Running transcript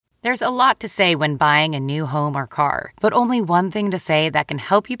There's a lot to say when buying a new home or car, but only one thing to say that can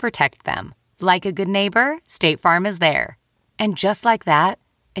help you protect them. Like a good neighbor, State Farm is there. And just like that,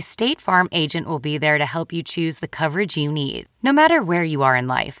 a State Farm agent will be there to help you choose the coverage you need, no matter where you are in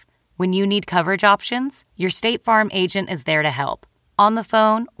life. When you need coverage options, your State Farm agent is there to help, on the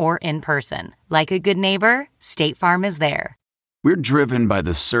phone or in person. Like a good neighbor, State Farm is there. We're driven by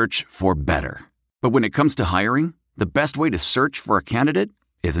the search for better. But when it comes to hiring, the best way to search for a candidate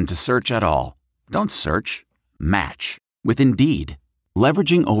isn't to search at all. Don't search. Match with Indeed.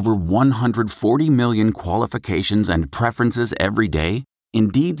 Leveraging over 140 million qualifications and preferences every day,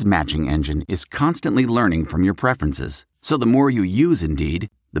 Indeed's matching engine is constantly learning from your preferences. So the more you use Indeed,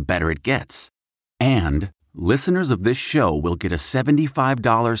 the better it gets. And listeners of this show will get a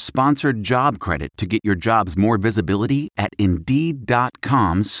 $75 sponsored job credit to get your jobs more visibility at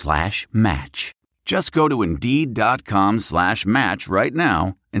Indeed.com/match. Just go to Indeed.com/match right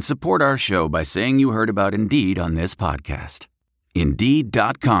now and support our show by saying you heard about Indeed on this podcast.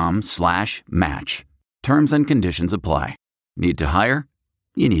 Indeed.com/match. Terms and conditions apply. Need to hire?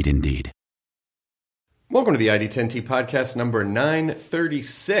 You need Indeed. Welcome to the ID10T podcast number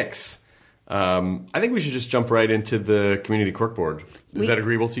 936. I think we should just jump right into the community corkboard. Is that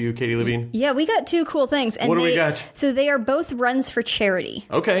agreeable to you, Katie Levine? Yeah, we got two cool things. And what do we got? So they are both runs for charity.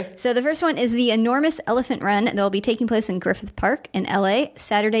 Okay. So the first one is the Enormous Elephant Run that will be taking place in Griffith Park in LA,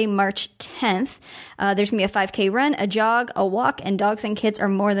 Saturday, March 10th. There's going to be a 5K run, a jog, a walk, and dogs and kids are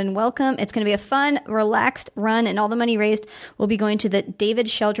more than welcome. It's going to be a fun, relaxed run, and all the money raised will be going to the David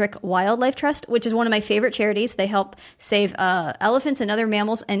Sheldrick Wildlife Trust, which is one of my favorite charities. They help save elephants and other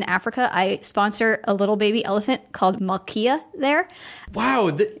mammals in Africa. I sponsor a little baby elephant called Malkia there.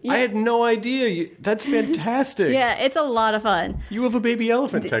 Wow, I had no idea. That's fantastic. Yeah, it's a lot of fun. You have a baby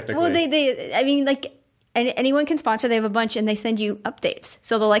elephant, technically. Well, I mean, like, anyone can sponsor. They have a bunch, and they send you updates.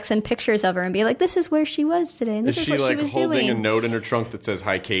 So they'll, like, send pictures of her and be like, this is where she was today, and this is what she was doing. Is she, like, holding a note in her trunk that says,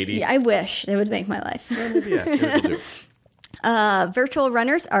 "Hi, Katie"? Yeah, I wish. It would make my life. Yeah, maybe we'll do. Virtual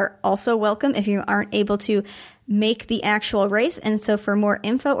runners are also welcome if you aren't able to make the actual race. And so for more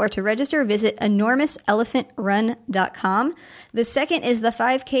info or to register, visit enormouselephantRun.com. The second is the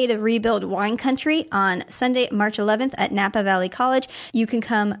 5K to rebuild wine country on Sunday, March 11th at Napa Valley College. You can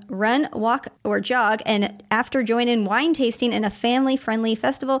come run, walk, or jog, and after join in wine tasting in a family-friendly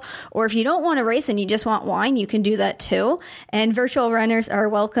festival. Or if you don't want to race and you just want wine, you can do that too. And virtual runners are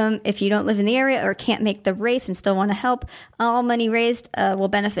welcome if you don't live in the area or can't make the race and still want to help. All money raised will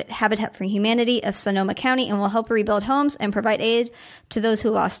benefit Habitat for Humanity of Sonoma County and will help rebuild homes and provide aid to those who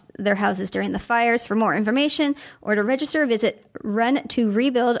lost their houses during the fires. For more information or to register, visit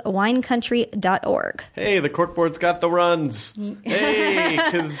runtorebuildwinecountry.org. Hey, the corkboard's got the runs. Hey,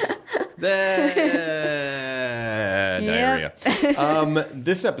 because diarrhea.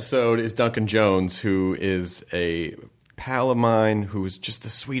 This episode is Duncan Jones, who is a pal of mine, who is just the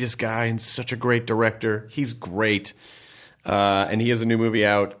sweetest guy and such a great director. He's great. And he has a new movie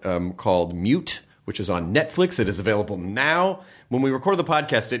out called Mute, which is on Netflix. It is available now. When we recorded the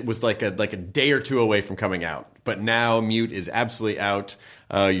podcast, it was like a day or two away from coming out. But now Mute is absolutely out.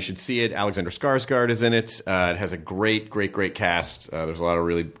 You should see it. Alexander Skarsgård is in it. It has a great cast. There's a lot of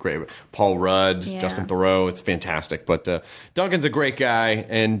really great... Paul Rudd, Justin Theroux. It's fantastic. But Duncan's a great guy.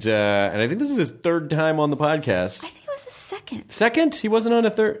 And I think this is his third time on the podcast. I think it was his second. Second? He wasn't on a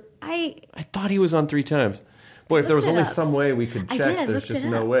third? I thought he was on 3 times. Boy, if there was only some way we could check, there's just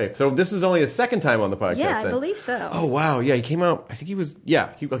no way. So this is only his second time on the podcast. Yeah, I believe so. Oh, wow. Yeah, he came out, I think he was,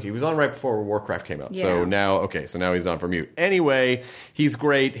 he was on right before Warcraft came out. Yeah. So now he's on for Mute. Anyway, he's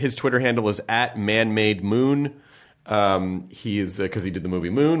great. His Twitter handle is @manmademoon. He is, because he did the movie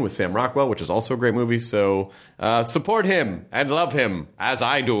Moon with Sam Rockwell, which is also a great movie. So support him and love him, as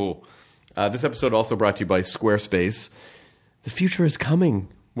I do. This episode also brought to you by Squarespace. The future is coming,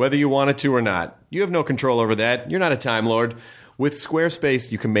 whether you want it to or not. You have no control over that. You're not a Time Lord. With Squarespace,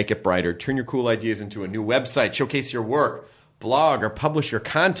 you can make it brighter. Turn your cool ideas into a new website. Showcase your work. Blog or publish your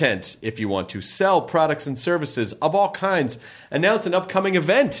content if you want to. Sell products and services of all kinds. Announce an upcoming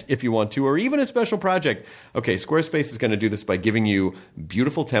event if you want to, or even a special project. Okay, Squarespace is going to do this by giving you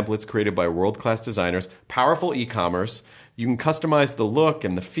beautiful templates created by world-class designers, powerful e-commerce. You can customize the look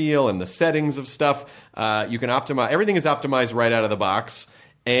and the feel and the settings of stuff. You can optimize. Everything is optimized right out of the box.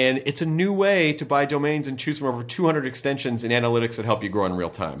 And it's a new way to buy domains and choose from over 200 extensions and analytics that help you grow in real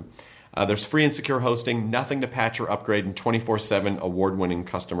time. There's free and secure hosting, nothing to patch or upgrade, and 24/7 award-winning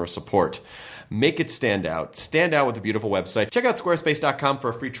customer support. Make it stand out. Stand out with a beautiful website. Check out squarespace.com for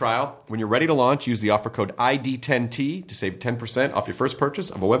a free trial. When you're ready to launch, use the offer code ID10T to save 10% off your first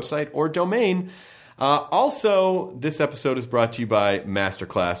purchase of a website or domain. Also, this episode is brought to you by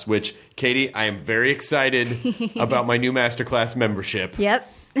Masterclass, which, Katie, I am very excited about my new Masterclass membership.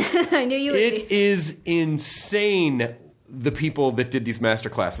 Yep. I knew you would be. It is insane, the people that did these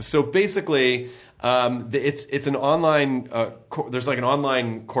Masterclasses. So basically, it's an online, there's like an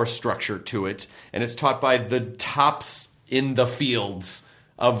online course structure to it, and it's taught by the tops in the fields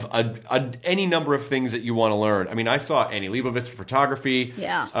of any number of things that you want to learn. I mean, I saw Annie Leibovitz for photography,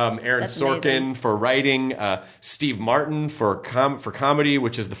 Aaron Sorkin amazing. For writing, Steve Martin for comedy,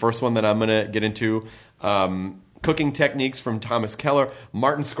 which is the first one that I'm going to get into, cooking techniques from Thomas Keller,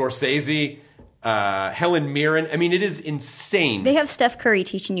 Martin Scorsese, Helen Mirren. I mean, it is insane. They have Steph Curry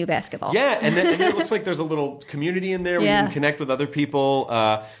teaching you basketball. Yeah, and then it looks like there's a little community in there where you can connect with other people.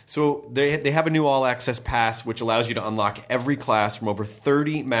 So they have a new all-access pass, which allows you to unlock every class from over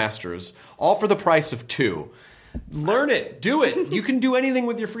 30 masters, all for the price of 2. Learn it. Do it. You can do anything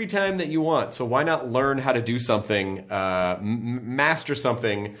with your free time that you want. So why not learn how to do something, master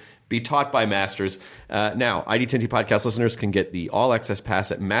something, be taught by masters. Now, ID10T podcast listeners can get the all-access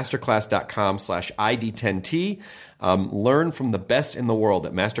pass at masterclass.com/ID10T. Learn from the best in the world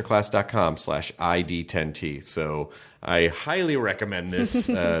at masterclass.com/ID10T. So I highly recommend this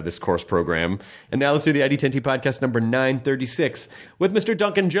this course program. And now let's do the ID10T podcast number 936 with Mr.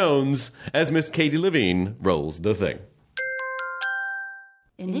 Duncan Jones as Miss Katie Levine rolls the thing.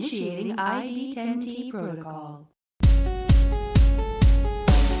 Initiating ID10T protocol.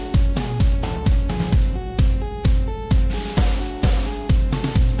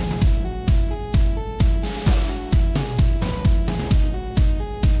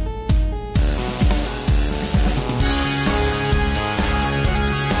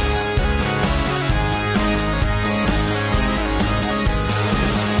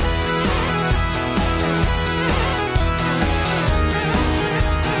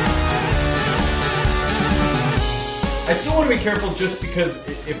 I still want to be careful just because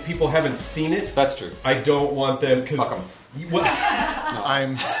if people haven't seen it, that's true. I don't want them because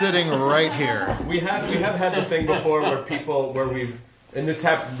I'm sitting right here. We have had the thing before where we've and this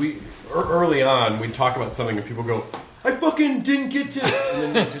happened early on. We talk about something and people go, "I fucking didn't get to it,"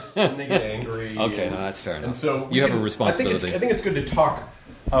 and then they get angry. Okay, no, that's fair enough. And so you have a responsibility. I think it's good to talk.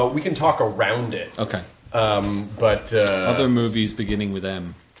 We can talk around it. Okay. But other movies beginning with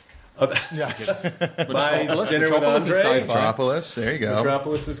M. Yes. My Dinner with Andre. Metropolis. There you go.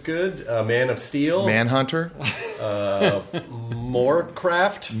 Metropolis is good. Man of Steel. Manhunter.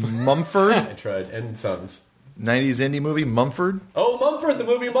 Morecraft. Mumford. I tried. And Sons. 90s indie movie, Mumford. Oh, Mumford. The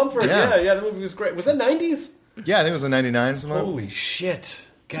movie Mumford. Yeah, the movie was great. Was that 90s? Yeah, I think it was in 99 or something. Holy shit.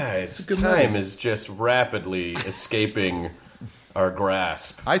 Guys, time is just rapidly escaping our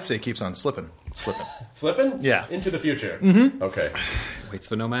grasp. I'd say it keeps on slipping. Slipping? Yeah. Into the future. Mm-hmm. Okay. Waits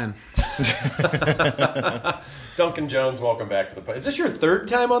for no man. Duncan Jones, welcome back to the podcast. Is this your third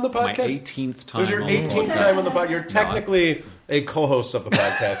time on the podcast? My 18th time. It was your 18th time on the podcast. You're technically a co-host of the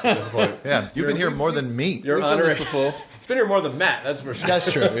podcast at this point. Yeah, you've been here more than me. You're honoring before. It's been here more than Matt, that's for sure. That's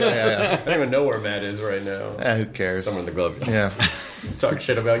true. Yeah. I don't even know where Matt is right now. Who cares? Somewhere in the glove. Yeah. Talk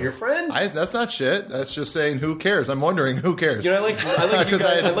shit about your friend. That's not shit. That's just saying who cares. I'm wondering who cares. You know,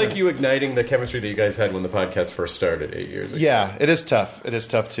 I like you igniting the chemistry that you guys had when the podcast first started 8 years ago. Yeah, it is tough. It is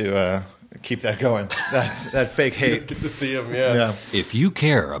tough to keep that going. That fake hate. Get to see him, yeah. If you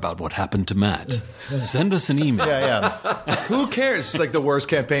care about what happened to Matt, send us an email. Yeah. Who cares? It's like the worst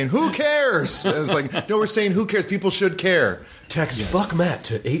campaign. Who cares? And it's like, no, we're saying who cares? People should care. Text fuck Matt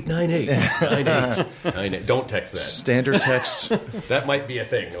to 898-9898. Don't text that. Standard text. That might be a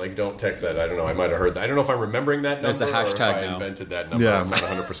thing. Like, don't text that. I don't know. I might have heard that. I don't know if I'm remembering that number. There's a hashtag or if I now. invented that number. Yeah. I'm not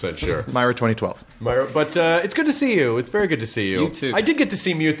 100% sure. Myra 2012. But it's good to see you. It's very good to see you. You too. I did get to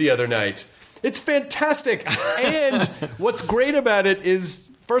see Mute the other night. It's fantastic. And what's great about it is,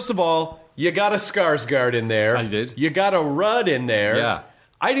 first of all, you got a Skarsgård in there. I did. You got a Rudd in there. Yeah.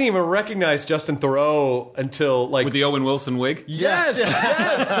 I didn't even recognize Justin Theroux until With the Owen Wilson wig? Yes.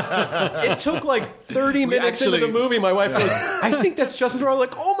 It took like 30 minutes into the movie. My wife goes, "I think that's Justin Theroux." I'm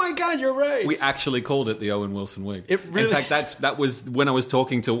like, "Oh my god, you're right." We actually called it the Owen Wilson wig. It really In fact, that was when I was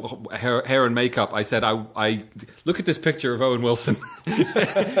talking to hair and makeup. I said, "I look at this picture of Owen Wilson.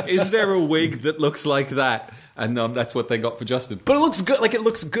 Is there a wig that looks like that?" And that's what they got for Justin. But it looks good. Like, it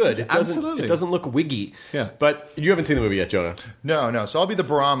looks good. Absolutely. It doesn't look wiggy. Yeah. But you haven't seen the movie yet, Jonah. No. So I'll be the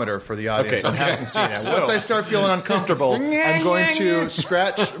barometer for the audience that hasn't seen it. So- Once I start feeling uncomfortable, I'm going to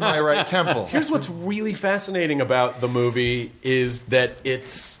scratch my right temple. Here's what's really fascinating about the movie is that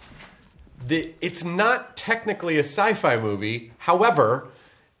it's not technically a sci-fi movie. However,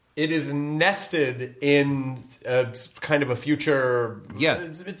 it is nested in kind of a future. Yeah.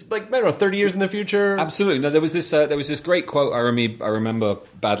 It's like, I don't know, 30 years in the future. Absolutely. No, there was this great quote I remember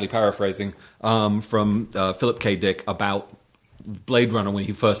badly paraphrasing from Philip K. Dick about Blade Runner when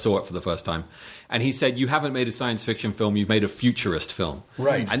he first saw it for the first time. And he said, you haven't made a science fiction film, you've made a futurist film.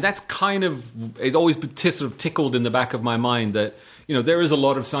 Right. And that's kind of, it's always sort of tickled in the back of my mind that, there is a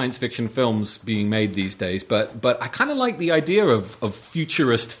lot of science fiction films being made these days, but I kind of like the idea of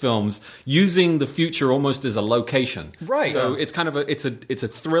futurist films using the future almost as a location. Right. So it's kind of it's a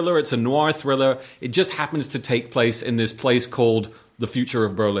thriller, it's a noir thriller. It just happens to take place in this place called the future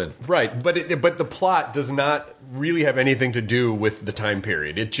of Berlin. Right, but the plot does not really have anything to do with the time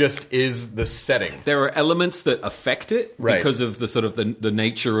period. It just is the setting. There are elements that affect it Right. because of the sort of the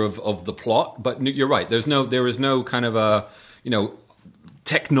nature of the plot. But you're right. There is no kind of a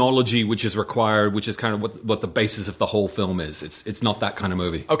technology which is required, which is kind of what the basis of the whole film is. It's not that kind of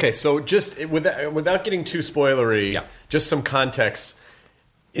movie. Okay, so just without getting too spoilery, Yeah. just some context.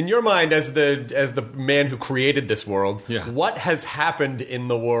 In your mind, as the man who created this world, Yeah. what has happened in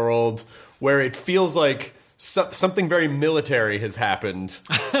the world where it feels like something very military has happened,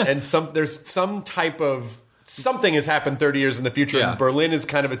 and there's some type of something has happened 30 years in the future. Yeah. And Berlin is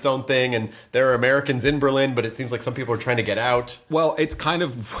kind of its own thing, and there are Americans in Berlin, but it seems like some people are trying to get out. Well, it's kind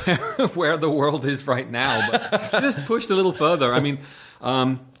of where the world is right now, but just pushed a little further. I mean,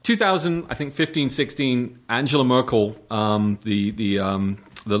 2000, I think 15, 16, Angela Merkel, the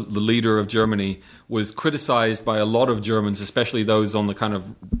leader of Germany, was criticized by a lot of Germans, especially those on the kind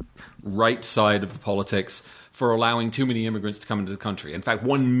of right side of the politics, for allowing too many immigrants to come into the country. In fact,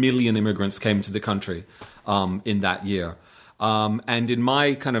 1 million immigrants came to the country in that year. And in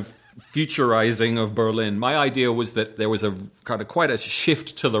my kind of futurizing of Berlin, my idea was that there was a kind of quite a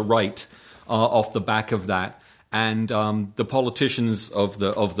shift to the right off the back of that. And the politicians of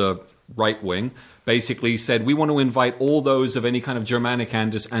the right wing basically said, we want to invite all those of any kind of Germanic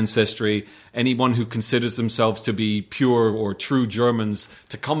ancestry, anyone who considers themselves to be pure or true Germans,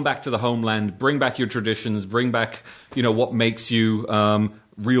 to come back to the homeland, bring back your traditions, bring back, what makes you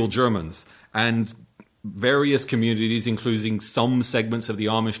real Germans. And various communities, including some segments of the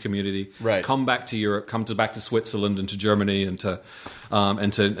Amish community, right. come back to Europe, back to Switzerland and to Germany and to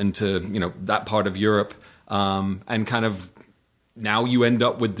that part of Europe, and kind of. Now you end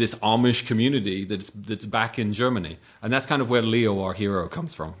up with this Amish community that's back in Germany, and that's kind of where Leo, our hero,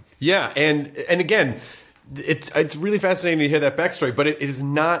 comes from. Yeah, and again, it's really fascinating to hear that backstory, but it is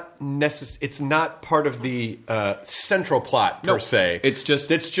not it's not part of the central plot per se. It's just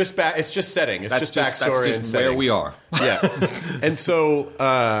setting. It's just backstory that's and just setting. where we are. Yeah, and so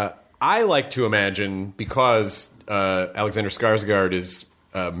I like to imagine, because Alexander Skarsgård is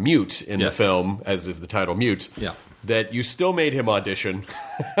mute in the Yes. film, as is the title, Mute. Yeah. That you still made him audition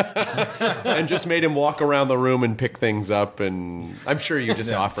and just made him walk around the room and pick things up, and I'm sure you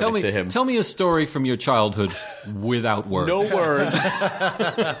just offered it to him. Tell me a story from your childhood without words. No words,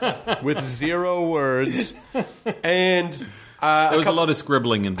 with 0 words, and There was a lot of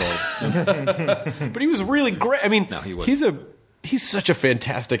scribbling involved. but he was really great. I mean, No, he was. he's such a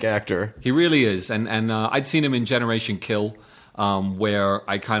fantastic actor. He really is, and I'd seen him in Generation Kill, where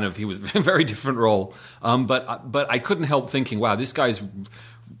he was a very different role, but I couldn't help thinking, wow, this guy's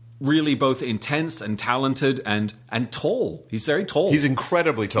really both intense and talented and tall. He's very tall. He's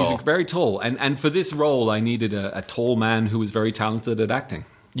incredibly tall. He's very tall, and for this role, I needed a tall man who was very talented at acting.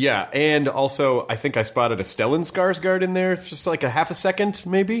 Yeah, and also I think I spotted a Stellan Skarsgård in there, just like a half a second,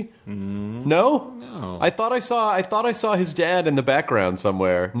 maybe. No. I thought I saw his dad in the background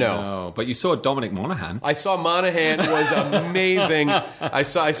somewhere. No. But you saw Dominic Monaghan. I saw Monaghan was amazing. I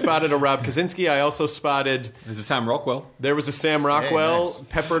spotted a Rob Kaczynski. I also spotted There's a Sam Rockwell. there was a Sam Rockwell nice.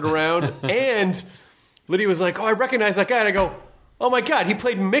 peppered around, and Lydia was like, "Oh, I recognize that guy." And I go, "Oh my God, he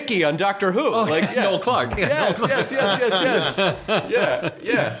played Mickey on Doctor Who." Noel Clark. Yes.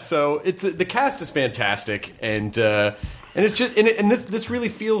 Yeah. So the cast is fantastic, and it's just and this really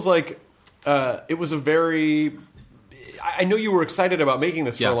feels like it was a very. I know you were excited about making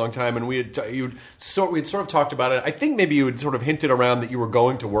this for Yeah. a long time, and we had sort of talked about it. I think maybe you had sort of hinted around that you were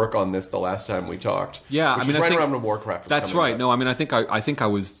going to work on this the last time we talked. Yeah, which I mean, was I right think around when Warcraft was That's coming right. out. No, I mean, I think I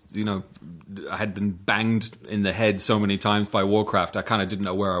was, I had been banged in the head so many times by Warcraft, I kind of didn't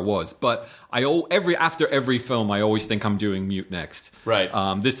know where I was. But after every film, I always think I'm doing Mute next. Right.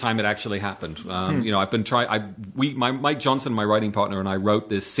 This time it actually happened. I've been trying. Mike Johnson, my writing partner, and I wrote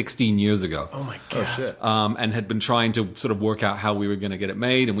this 16 years ago. Oh my God. Oh, shit. And had been trying to sort of work out how we were going to get it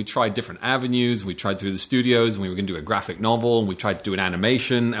made, and we tried different avenues. We tried through the studios, and we were going to do a graphic novel, and we tried to do an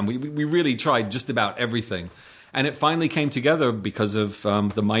animation, and we really tried just about everything. And it finally came together because of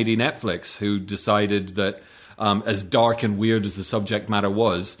the mighty Netflix, who decided that as dark and weird as the subject matter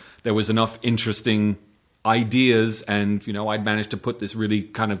was, there was enough interesting ideas, and I'd managed to put this really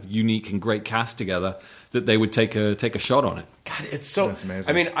kind of unique and great cast together that they would take a shot on it. God, it's so. That's amazing.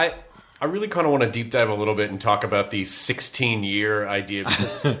 I mean, I really kind of want to deep dive a little bit and talk about the 16-year idea,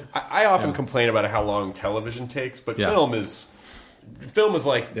 because I often complain about how long television takes, but film is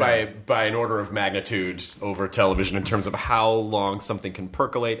like by an order of magnitude over television in terms of how long something can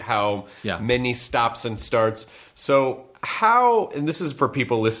percolate, how many stops and starts. So how, and this is for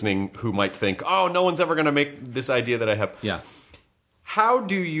people listening who might think, oh, no one's ever going to make this idea that I have. Yeah. How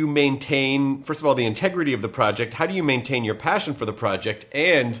do you maintain, first of all, the integrity of the project? How do you maintain your passion for the project?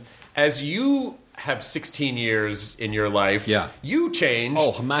 And as you have 16 years in your life, you change.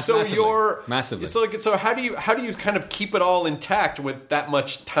 Oh, massively. So how do you kind of keep it all intact with that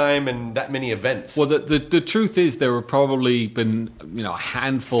much time and that many events? Well, the truth is there have probably been a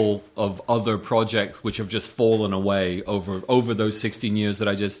handful of other projects which have just fallen away over those 16 years that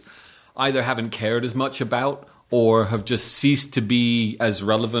I just either haven't cared as much about, or have just ceased to be as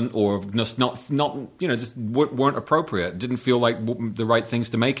relevant, or just not just weren't appropriate. Didn't feel like the right things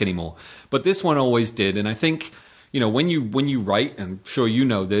to make anymore. But this one always did, and I think when you write, and I'm sure you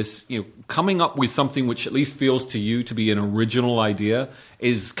know this, coming up with something which at least feels to you to be an original idea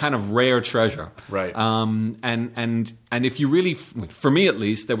is kind of rare treasure. Right. And if you really, for me at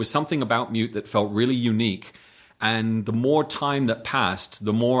least, there was something about Mute that felt really unique. And the more time that passed,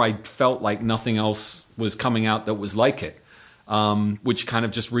 the more I felt like nothing else was coming out that was like it, which kind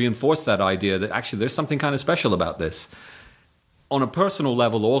of just reinforced that idea that actually there's something kind of special about this. On a personal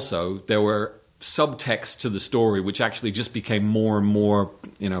level also, there were subtext to the story which actually just became more and more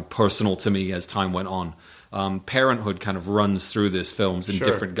personal to me as time went on. Parenthood kind of runs through this films in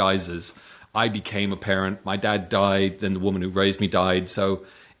different guises. I became a parent. My dad died, then the woman who raised me died. So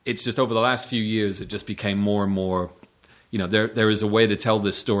it's just over the last few years, it just became more and more, there is a way to tell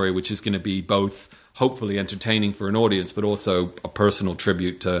this story which is going to be both hopefully entertaining for an audience, but also a personal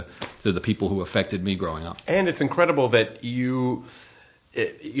tribute to the people who affected me growing up. And it's incredible that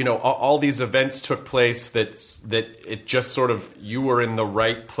all these events took place that it just sort of, you were in the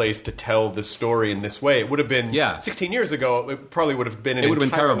right place to tell the story in this way. It would have been 16 years ago. It probably would have been It would have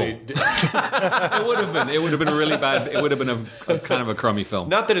been terrible. It would have been. It would have been a really bad. It would have been a kind of a crummy film.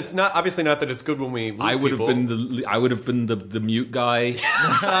 Not that it's not obviously not that it's good when we lose I would people. have been the mute guy,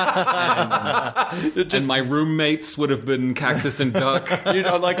 and my roommates would have been Cactus and Duck.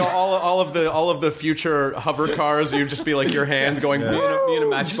 Like all of the future hover cars. You'd just be like your hands going. Me in a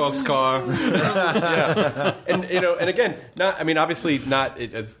Matchbox car. And again, obviously not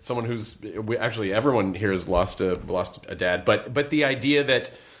as someone who's actually everyone here has lost a dad, but the idea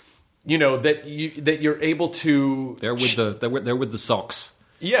that that you're able to they're with the socks.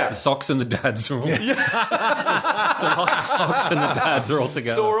 Yeah, the socks and the dads are all. The lost socks and the dads are all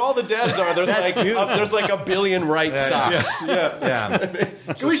together. So where all the dads are, there's like a billion right socks. Yeah.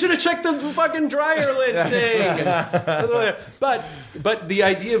 We should have checked the fucking dryer lid thing. But the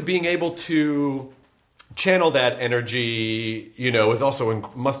idea of being able to channel that energy, is also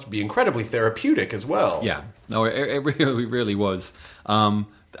must be incredibly therapeutic as well. Yeah, no, it really was.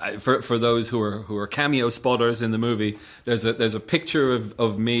 For those who are cameo spotters in the movie, there's a picture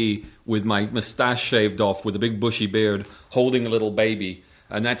of me with my mustache shaved off, with a big bushy beard, holding a little baby,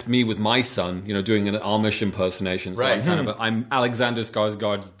 and that's me with my son, doing an Amish impersonation. So right. I'm Alexander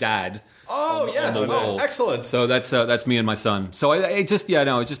Skarsgård's dad. Oh yes, excellent. So that's me and my son. So it just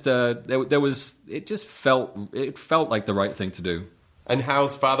felt like the right thing to do. And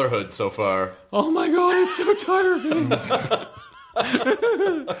how's fatherhood so far? Oh my God, it's so tiring.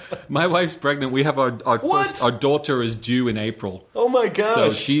 My wife's pregnant. We have our daughter is due in April. Oh my gosh.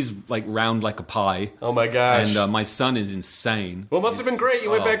 So she's like round like a pie. Oh my gosh. And my son is insane. Well, it must have been great. You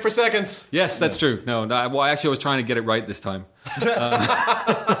went back for seconds. Yes, that's true. No, well, actually, I was trying to get it right this time.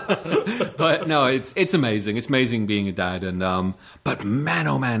 But no, it's amazing. It's amazing being a dad. And but man,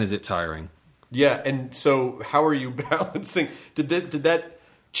 oh man, is it tiring. Yeah. And so, how are you balancing? Did that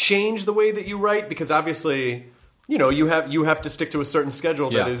change the way that you write? Because obviously, you have to stick to a certain schedule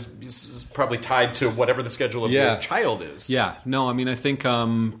that is probably tied to whatever the schedule of your child is. Yeah. No, I think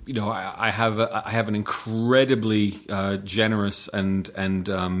I have an incredibly generous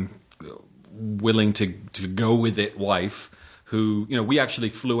and willing to go with it wife who we actually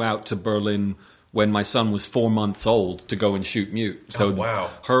flew out to Berlin when my son was 4 months old to go and shoot Mute. So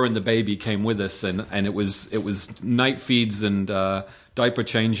her and the baby came with us, and it was night feeds and diaper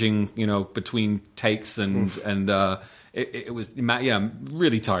changing, between takes, and it was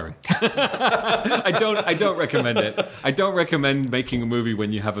really tiring. I don't recommend it. I don't recommend making a movie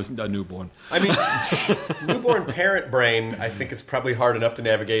when you have a newborn. I mean, newborn parent brain, I think, is probably hard enough to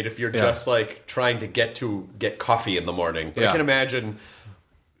navigate if you're just like trying to get coffee in the morning. But I can imagine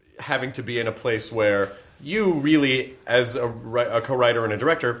having to be in a place where you really, as a co-writer and a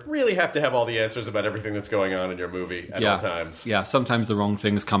director, really have to have all the answers about everything that's going on in your movie at all times. Yeah, sometimes the wrong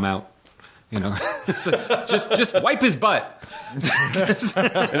things come out. So just wipe his butt.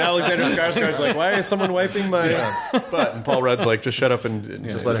 And Alexander Skarsgård's like, why is someone wiping my butt? And Paul Rudd's like, just shut up and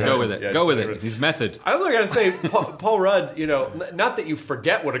just let him go with it. Go with it. He's method. I also got to say, Paul Rudd, not that you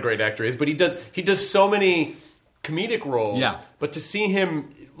forget what a great actor is, but he does so many comedic roles. Yeah. But to see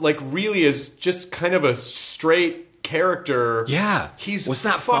him like really as just kind of a straight character. Yeah. Was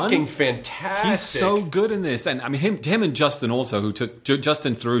that fucking fantastic. He's so good in this. And I mean, him and Justin also,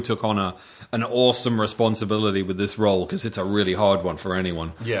 Justin Theroux took on an awesome responsibility with this role because it's a really hard one for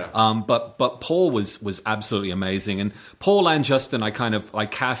anyone. Yeah. But Paul was absolutely amazing. And Paul and Justin I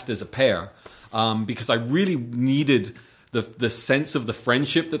cast as a pair because I really needed the sense of the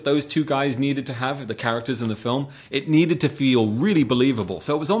friendship that those two guys needed to have, the characters in the film. It needed to feel really believable.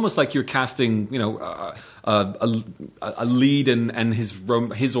 So it was almost like you're casting, a lead and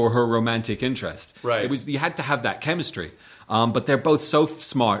his or her romantic interest. Right. You had to have that chemistry. But they're both so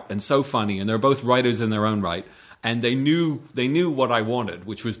smart and so funny, and they're both writers in their own right. And they knew what I wanted,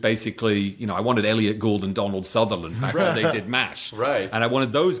 which was basically, I wanted Elliot Gould and Donald Sutherland back when they did MASH. Right. And I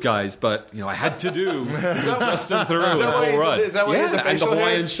wanted those guys, but, I had to do Justin Theroux and Paul Rudd. Is that why you did the and the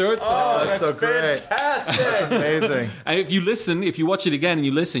Hawaiian shirts. Oh, that's so great. Fantastic. That's amazing. And if you watch it again and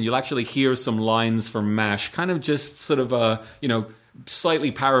you listen, you'll actually hear some lines from MASH, kind of just sort of,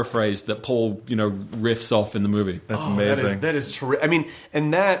 slightly paraphrased that Paul, riffs off in the movie. That's amazing. That is terrific. I mean,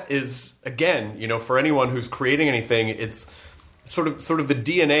 and that is, again, for anyone who's creating anything, it's sort of the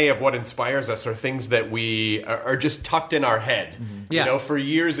DNA of what inspires us are things that we are just tucked in our head, for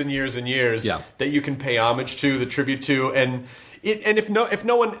years and years and years that you can pay homage to, the tribute to, and if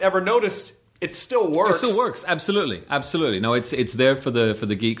no one ever noticed, it still works. It still works. Absolutely. Absolutely. No, it's there for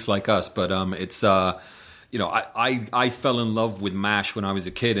the geeks like us, but it's I fell in love with MASH when I was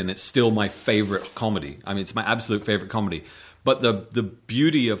a kid, and it's still my favorite comedy. I mean, it's my absolute favorite comedy. But the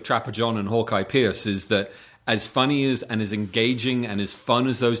beauty of Trapper John and Hawkeye Pierce is that as funny and as engaging and as fun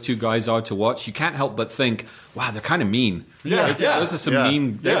as those two guys are to watch, you can't help but think, wow, they're kind of mean. Those are some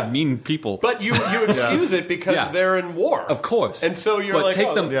mean people. But you excuse it because they're in war. Of course. And so you're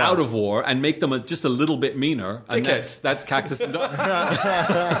take them out of war and make them just a little bit meaner. And that's Cactus and Dog.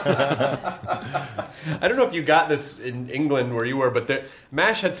 I don't know if you got this in England where you were, but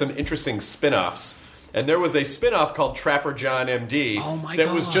MASH had some interesting spin-offs. And there was a spin-off called Trapper John MD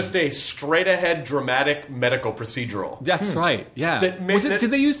that was just a straight-ahead dramatic medical procedural. That's right, yeah. Did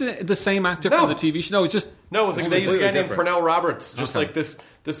they use the same actor for the TV show? No, it was they used a guy named Pernell Roberts, just like this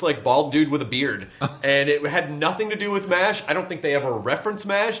bald dude with a beard. And it had nothing to do with MASH. I don't think they ever referenced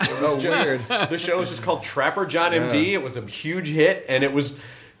MASH. It was weird. The show was just called Trapper John MD. It was a huge hit, and it was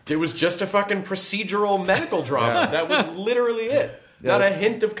just a fucking procedural medical drama. That was literally it. Yeah, not a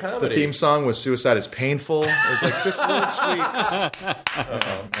hint of comedy. The theme song was "Suicide is Painful." It was like just little tweaks.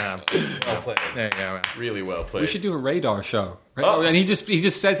 Well played. There you go, man. Really well played. We should do a radar show. Right? Oh. And he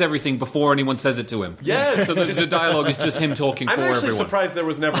just says everything before anyone says it to him. Yes. So the dialogue is just him talking for everyone. I'm actually surprised there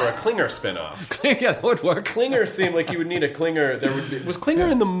was never a Klinger spinoff. Yeah, that would work. Klinger seemed like you would need a Klinger. Was Klinger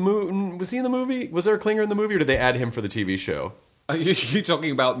in the movie? Was he in the movie? Was there a Klinger in the movie, or did they add him for the TV show? You're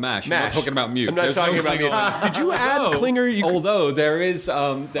talking about MASH. You're not talking about Mute. I'm not talking about Mute. Did you add Klinger? Although there is...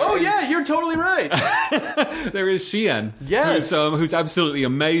 you're totally right. There is Sheehan. Yes. Who's absolutely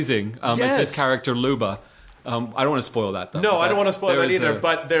amazing as this character, Luba. I don't want to spoil that, though. No, I don't want to spoil that either,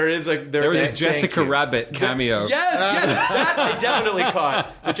 but there is a Jessica Rabbit cameo. Yes, that I definitely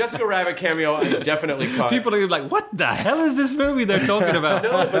caught. The Jessica Rabbit cameo I definitely caught. People are like, what the hell is this movie they're talking about?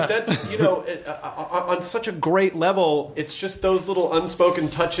 No, but that's, on such a great level, it's just those little unspoken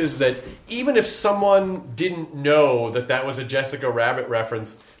touches that even if someone didn't know that was a Jessica Rabbit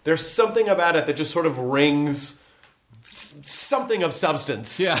reference, there's something about it that just sort of rings something of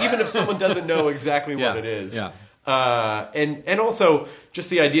substance, even if someone doesn't know exactly what it is. Yeah. And also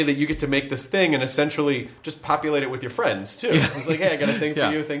just the idea that you get to make this thing and essentially just populate it with your friends too. It's like, hey, I got a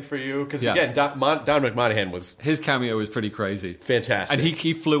thing for you, because again, Don McMonahan his cameo was pretty crazy, fantastic, and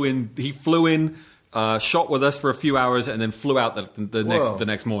he flew in shot with us for a few hours, and then flew out the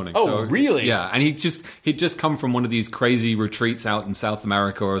next morning. Oh, So, really? Yeah, and he'd just come from one of these crazy retreats out in South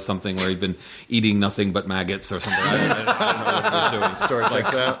America or something where he'd been eating nothing but maggots or something. I don't know what he was doing. Story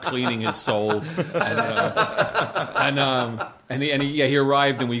checks out. Cleaning his soul, and he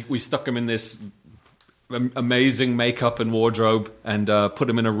arrived, and we stuck him in this amazing makeup and wardrobe, and put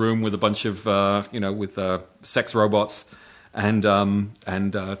him in a room with a bunch of with sex robots, and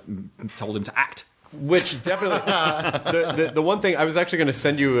told him to act. Which definitely the one thing I was actually going to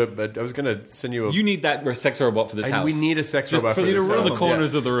send you. You need that sex robot for this house. We need a sex robot for this the house.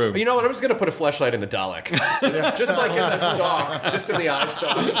 corners of the room. You know what? I'm just going to put a fleshlight in the Dalek, just like in the stalk, just in the eye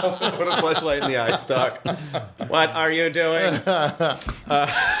stalk. Put a fleshlight in the eye stalk. What are you doing?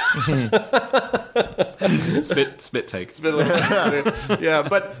 Spit take. Yeah,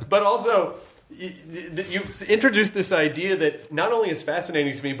 but also. You introduced this idea that not only is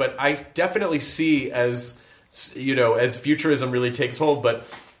fascinating to me, but I definitely see as futurism really takes hold. But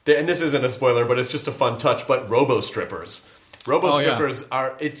and this isn't a spoiler, but it's just a fun touch. But robo-strippers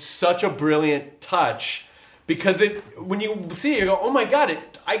are it's such a brilliant touch because when you see it, you go, oh my god!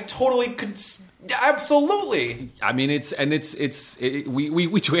 I totally could. Absolutely. I mean, we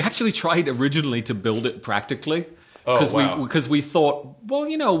actually tried originally to build it practically. Because we thought,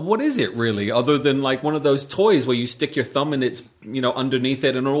 well, what is it really, other than like one of those toys where you stick your thumb and it's underneath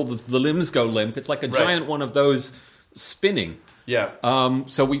it and all the limbs go limp. It's like a giant one of those spinning. Yeah.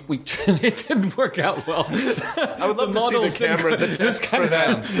 So we it didn't work out well. I would love to see the camera, the test for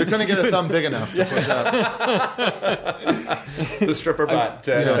that. We couldn't get a thumb big enough to push out. The stripper bot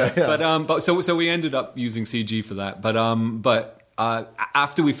test. But so we ended up using CG for that. But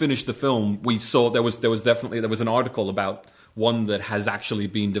after we finished the film, we saw there was an article about one that has actually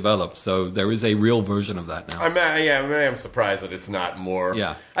been developed. So there is a real version of that now. I am surprised that it's not more.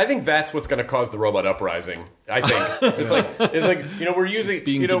 Yeah. I think that's what's going to cause the robot uprising. I think it's like we're using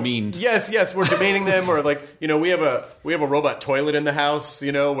being demeaned. Yes, we're demeaning them, or like we have a robot toilet in the house,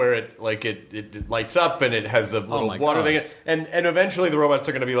 where it lights up and it has the little water thing, and eventually the robots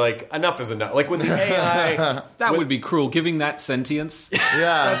are going to be like, enough is enough. Like with the AI, that would be cruel. Giving that sentience.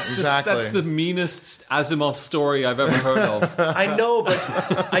 Yeah, exactly. That's the meanest Asimov story I've ever heard of. I know, but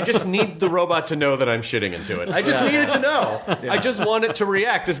I just need the robot to know that I'm shitting into it. I just need it to know. Yeah. I just want it to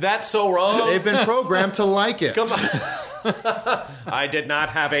react. Is that so wrong? They've been programmed to like it. Come on. I did not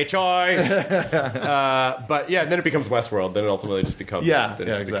have a choice. But yeah, then it becomes Westworld. Then it ultimately just becomes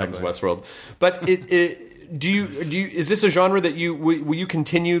becomes Westworld. But do you is this a genre that will you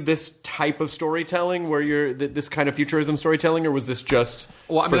continue this type of storytelling where you're this kind of futurism storytelling, or was this just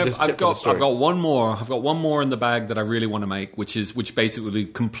I've got one more in the bag that I really want to make, which basically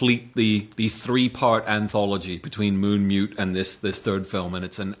complete the 3-part anthology between Moon, Mute, and this third film, and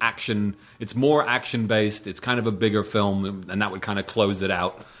it's more action based. It's kind of a bigger film, and that would kind of close it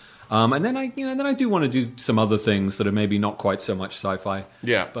out. And then I do want to do some other things that are maybe not quite so much sci-fi.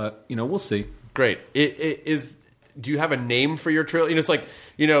 Yeah, but we'll see. Great. Do you have a name for your trilogy? It's like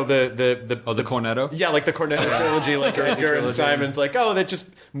the Cornetto. Yeah, like the Cornetto trilogy. Like Edgar and Simon's like, that just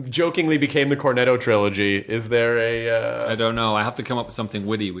jokingly became the Cornetto trilogy. Is there a? I don't know. I have to come up with something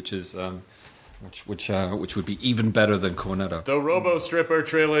witty, which is which would be even better than Cornetto. The Robo Stripper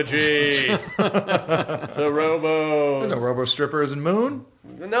trilogy. The Robo. There's no Robo Strippers in Moon.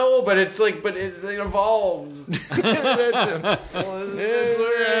 No, but it evolves. There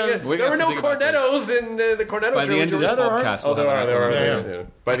were no Cornettos in the Cornetto by trilogy. The end of this podcast, there are. Yeah.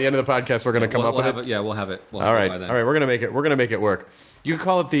 By the end of the podcast, we're going to come up with it. Yeah, we'll have it. All right. We're going to make it. We're going to make it work. You can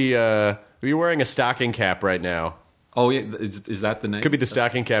call it the. Are you wearing a stocking cap right now? Oh yeah, is that the name? Could be the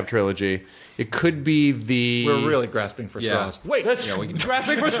stocking cap trilogy. It could be the. We're really grasping for straws. Wait, that's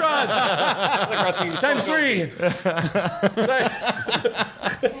grasping for straws. Times 3.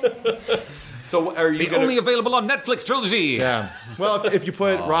 So are you only available on Netflix trilogy? Yeah. Well, if you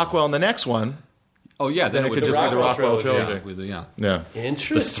put Rockwell in the next one. Oh yeah, then it could just be the Rockwell trilogy. Yeah.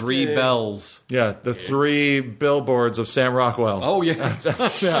 Interesting. The 3 bells. Yeah, the 3 billboards of Sam Rockwell. Oh yeah.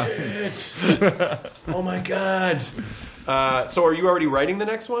 Oh my god. So are you already writing the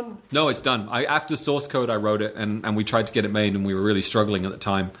next one? No, it's done. After Source Code, I wrote it, and we tried to get it made, and we were really struggling at the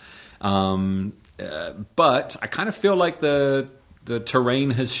time. But I kind of feel like the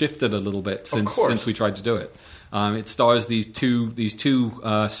terrain has shifted a little bit since we tried to do it. It stars these two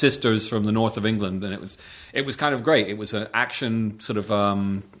sisters from the north of England, and it was kind of great. It was an action sort of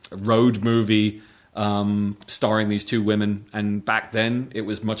road movie starring these 2 women, and back then it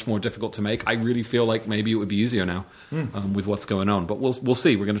was much more difficult to make. I really feel like maybe it would be easier now with what's going on, but we'll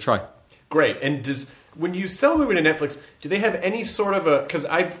see. We're going to try. Great. And does when you sell a movie to Netflix, do they have any sort of a? Because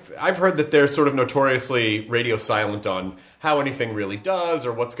I've heard that they're sort of notoriously radio silent on how anything really does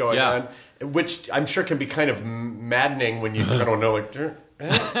or what's going on, which I'm sure can be kind of maddening when you kind of know like.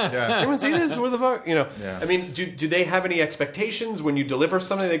 Anyone see this? Where the fuck? I mean, do they have any expectations when you deliver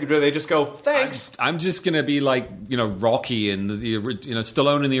something? Do they just go, thanks? I'm just going to be like, Rocky and the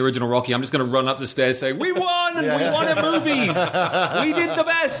Stallone in the original Rocky. I'm just going to run up the stairs saying, we won! We won at movies! We did the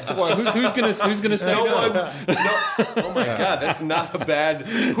best! Well, who's going to say no? One, oh my God, that's not a bad...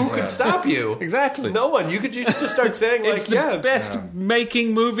 Who could stop you? Exactly. No one. You should just start saying it's the best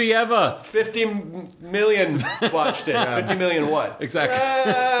making movie ever. 50 million watched it. 50 million what? Exactly.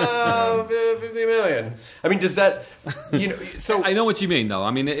 50 million. I mean, does that, so I know what you mean, though.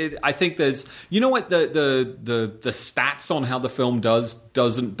 I mean, I think there's, what the stats on how the film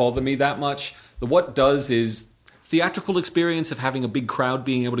doesn't bother me that much. What does is theatrical experience of having a big crowd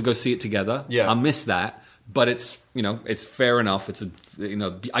being able to go see it together. Yeah, I miss that, but it's it's fair enough. It's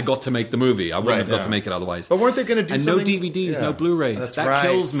I got to make the movie. I wouldn't have got to make it otherwise. But weren't they going to do something? And no DVDs, no Blu-rays. That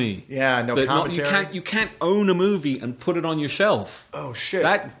kills me. Yeah, no commentary. You can't own a movie and put it on your shelf. Oh shit,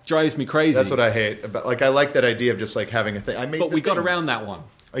 that drives me crazy. That's what I hate. I like that idea of just like having a thing. But we got around that one.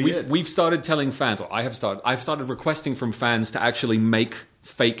 We've started telling fans. Or I've started requesting from fans to actually make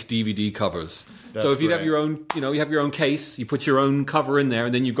fake DVD covers. So if you have your own, you have your own case, you put your own cover in there,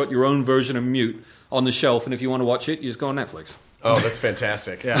 and then you've got your own version of Mute on the shelf. And if you want to watch it, you just go on Netflix. Oh, that's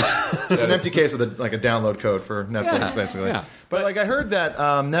fantastic. Yeah. It's an empty case with a download code for Netflix, basically. Yeah. But I heard that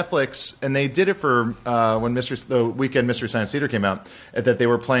Netflix, and they did it for when the Weekend Mystery Science Theater came out, that they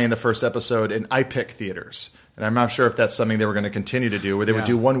were playing the first episode in iPic theaters. And I'm not sure if that's something they were going to continue to do, where they would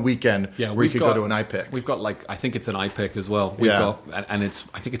do one weekend where you could go to an iPic. We've got I think it's an iPic as well. And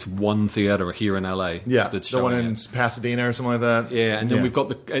I think it's one theater here in LA. Yeah, that's the one in Pasadena or something like that. Yeah, and then we've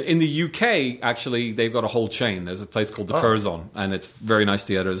got in the UK, actually, they've got a whole chain. There's a place called the Curzon, and it's very nice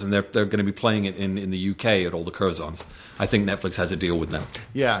theaters, and they're going to be playing it in the UK at all the Curzons. I think Netflix has a deal with them.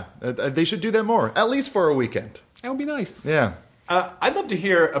 Yeah, they should do that more, at least for a weekend. That would be nice. Yeah. I'd love to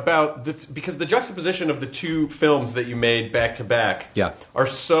hear about this, because the juxtaposition of the two films that you made back to back are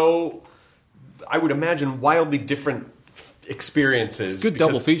so, I would imagine, wildly different experiences. It's a good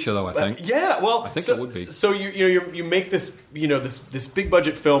double feature, though, I think. I think it would be. So you make this this big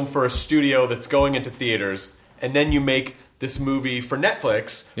budget film for a studio that's going into theaters, and then you make this movie for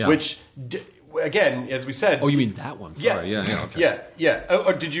Netflix, which. Again, as we said... Oh, you mean that one? Sorry. Okay. Yeah.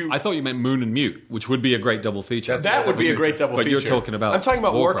 Or did you... I thought you meant Moon and Mute, which would be a great double feature. That would be a great double feature. But you're talking about... I'm talking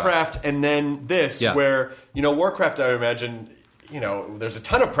about Warcraft and then this, where, Warcraft, I would imagine... there's a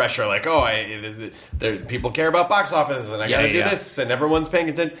ton of pressure, like, people care about box office, and I got to do this, and everyone's paying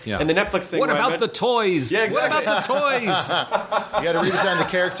attention. Yeah. And the Netflix thing... What about the toys? Yeah, exactly. What about the toys? You got to redesign the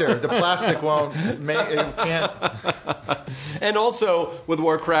character. The plastic won't make it. Can't. And also with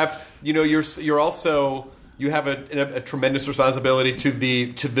Warcraft, you're also... You have a tremendous responsibility to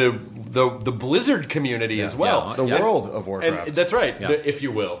the Blizzard community as well. The world of Warcraft. And that's right, if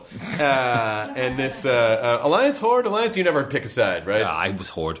you will. And this Alliance, Horde, Alliance, you never pick a side, right? Yeah, I was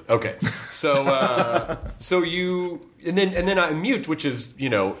Horde. Okay. So you... And then Mute, which is,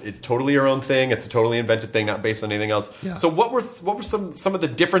 it's totally your own thing. It's a totally invented thing, not based on anything else. Yeah. So what were some of the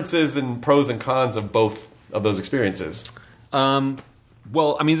differences and pros and cons of both of those experiences?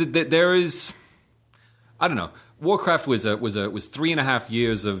 Well, I mean, there is... I don't know. Warcraft was 3.5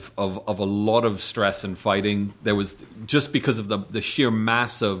 years of a lot of stress and fighting. There was, just because of the sheer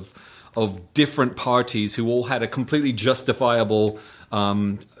mass of different parties who all had a completely justifiable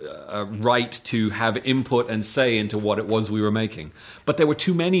right to have input and say into what it was we were making. But there were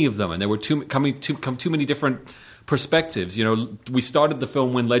too many of them, and there were too many different perspectives. We started the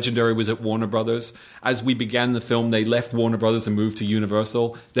film when Legendary was at Warner Brothers. As we began the film, they left Warner Brothers and moved to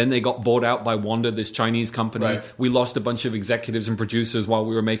Universal. Then they got bought out by Wanda, this Chinese company. Right. We lost a bunch of executives and producers while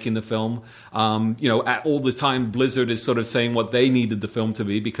we were making the film. At all the time, Blizzard is sort of saying what they needed the film to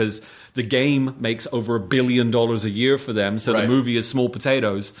be, because the game makes over $1 billion a year for them, so the movie is small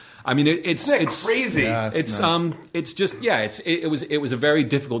potatoes. I mean, it's crazy. Yeah, it was a very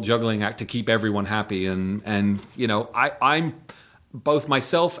difficult juggling act to keep everyone happy, and I'm both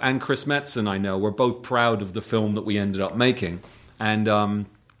myself and Chris Metzen, I know, we're both proud of the film that we ended up making, and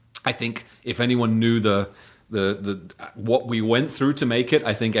I think if anyone knew the what we went through to make it,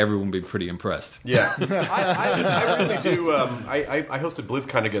 I think everyone would be pretty impressed. Yeah, I really do. I hosted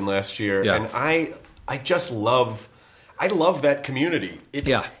BlizzCon again last year, and I just love that community.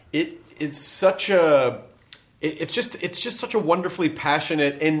 It's such a it's just such a wonderfully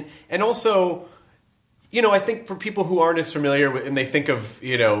passionate and also, I think for people who aren't as familiar with, and they think of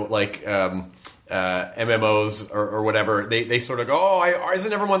MMOs or whatever, they sort of go,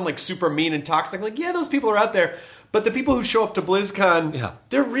 isn't everyone like super mean and toxic? Like, yeah, those people are out there. But the people who show up to BlizzCon,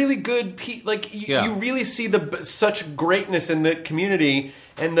 they're really good. You really see such greatness in the community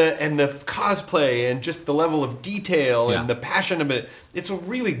and the cosplay and just the level of detail and the passion of it. It's a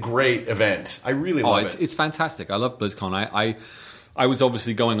really great event. I really love it. It's fantastic. I love BlizzCon. I was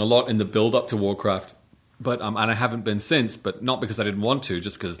obviously going a lot in the build up to Warcraft, but and I haven't been since. But not because I didn't want to,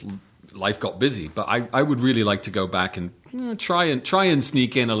 just because life got busy. But I would really like to go back and try and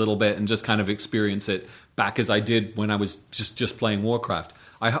sneak in a little bit and just kind of experience it back as I did when I was just playing Warcraft.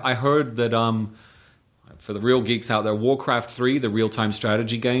 I heard that for the real geeks out there, Warcraft 3, the real-time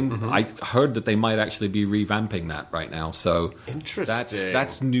strategy game, I heard that they might actually be revamping that right now. So interesting.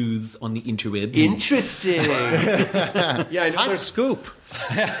 That's news on the interwebs. Interesting. Yeah, I know. Hot scoop.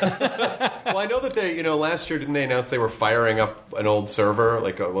 Well, I know that they, last year didn't they announce they were firing up an old server,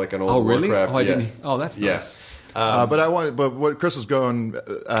 like an old Oh, really? Warcraft? Oh, I didn't. Oh, that's nice. But what Chris was going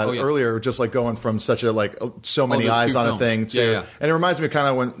earlier, just like going from such a so many eyes on a thing to, and it reminds me kind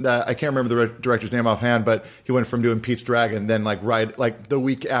of when I can't remember the director's name offhand, but he went from doing Pete's Dragon, then right the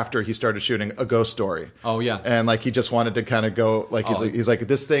week after he started shooting A Ghost Story. Oh yeah, and he just wanted to kind of go he's like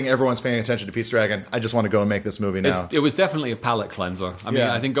this thing everyone's paying attention to Pete's Dragon. I just want to go and make this movie now. It was definitely a palate cleanser. I mean,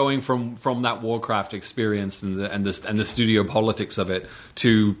 I think going from that Warcraft experience and the studio politics of it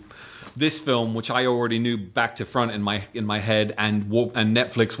to this film, which I already knew back to front in my head, and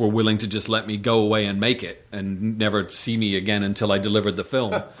Netflix were willing to just let me go away and make it and never see me again until I delivered the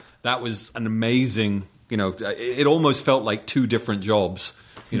film. That was an amazing, it almost felt like two different jobs,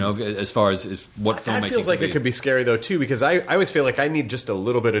 as far as what filmmaking That feels like it could be scary, though, too, because I always feel like I need just a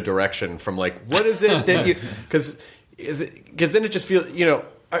little bit of direction from, what is it that you... Because then it just feels,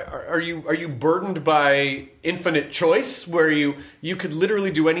 Are you burdened by infinite choice where you could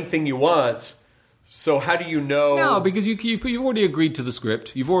literally do anything you want? So how do you know? No, because you've already agreed to the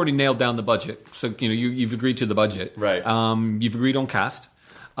script. You've already nailed down the budget. So you've agreed to the budget. Right. You've agreed on cast.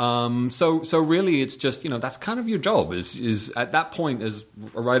 So really, it's just that's kind of your job. Is at that point as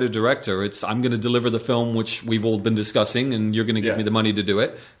a writer director, it's I'm going to deliver the film which we've all been discussing, and you're going to give me the money to do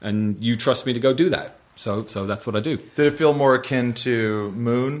it, and you trust me to go do that. So that's what I do. Did it feel more akin to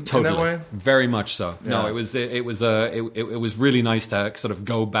Moon in that way? Very much so. Yeah. No, it was really nice to sort of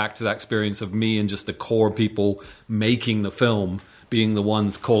go back to that experience of me and just the core people making the film being the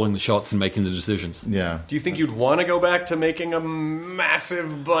ones calling the shots and making the decisions. Yeah. Do you think you'd want to go back to making a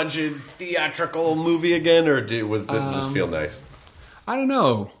massive budget theatrical movie again, or does this feel nice? I don't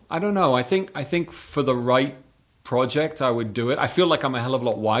know. I think for the right project, I would do it. I feel like I'm a hell of a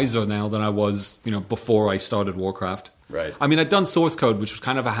lot wiser now than I was, before I started Warcraft. Right. I mean, I'd done Source Code, which was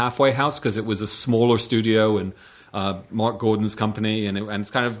kind of a halfway house because it was a smaller studio and Mark Gordon's company, and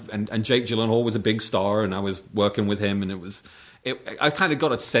it's kind of and Jake Gyllenhaal was a big star, and I was working with him, and I kind of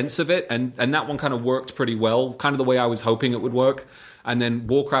got a sense of it, and that one kind of worked pretty well, kind of the way I was hoping it would work. And then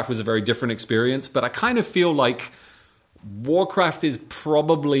Warcraft was a very different experience, but I kind of feel like Warcraft is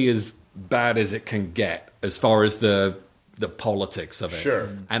probably as bad as it can get as far as the politics of it. Sure.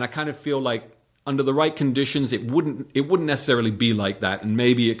 And I kind of feel like under the right conditions, it wouldn't necessarily be like that, and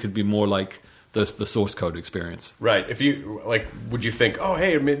maybe it could be more like the Source Code experience. Right. If you would you think, oh,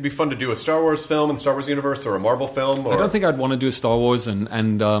 hey, it'd be fun to do a Star Wars film in the Star Wars universe or a Marvel film? Or... I don't think I'd want to do a Star Wars, and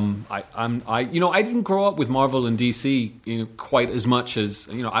I didn't grow up with Marvel and DC quite as much as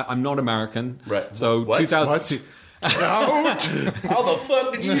I'm not American. Right. So what? 2002. How the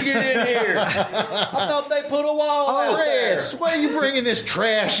fuck did you get in here? I thought they put a wall out there. Chris, why are you bringing this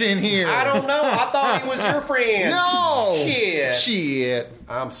trash in here? I don't know. I thought he was your friend. No. Shit.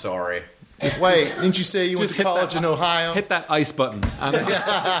 I'm sorry. Wait, didn't you say you went to college in Ohio? Hit that ice button.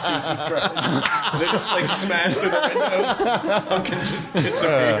 Jesus Christ. They just smash through the windows. Duncan just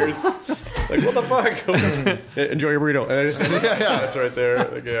disappears. What the fuck? Enjoy your burrito. And I just that's right there.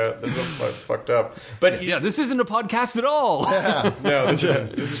 That's fucked up. But this isn't a podcast at all. No, this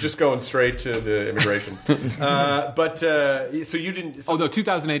is just going straight to the immigration. So you didn't. So,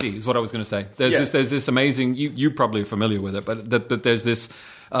 2000 AD is what I was going to say. There's this amazing. You probably are familiar with it, but that there's this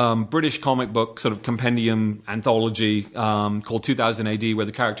British comic book sort of compendium anthology called 2000 AD, where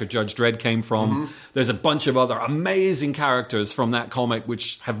the character Judge Dredd came from. Mm-hmm. There's a bunch of other amazing characters from that comic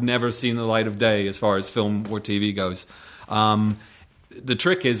which have never seen the light of day as far as film or TV goes. The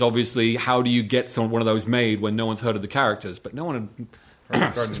trick is obviously how do you get one of those made when no one's heard of the characters, but no one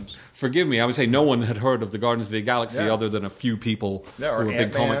had... Forgive me, I would say no one had heard of the Guardians of the Galaxy other than a few people who were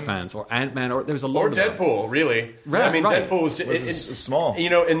big comic fans, or Ant-Man, or there's a lot or of Deadpool, really. Right, I mean, right. Deadpool was small.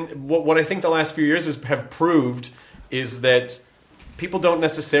 And what I think the last few years have proved is that people don't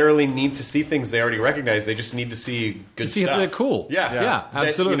necessarily need to see things they already recognize. They just need to see good See if stuff. they're cool. Yeah,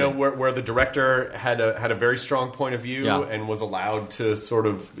 absolutely. That, where the director had a very strong point of view and was allowed to sort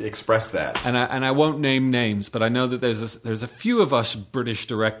of express that. And I won't name names, but I know that there's a few of us British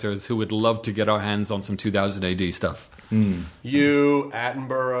directors who would love to get our hands on some 2000 AD stuff. You,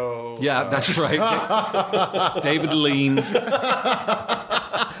 Attenborough. Yeah, that's right. David Lean.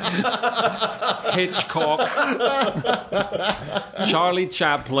 Hitchcock. Charlie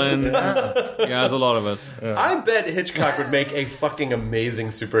Chaplin. Yeah, there's a lot of us. I bet Hitchcock would make a fucking amazing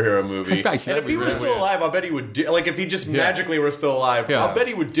superhero movie. In fact, and if he were still alive, I'll bet he would do. Like if he just magically were still alive, I'll bet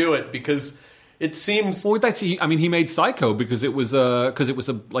he would do it because it seems. Well, he made Psycho because it was a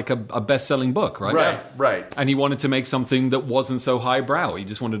best-selling book, right? Right. And he wanted to make something that wasn't so highbrow. He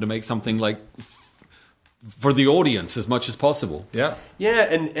just wanted to make something like for the audience as much as possible. Yeah. Yeah,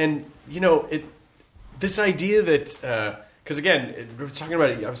 and this idea that because again, I was talking about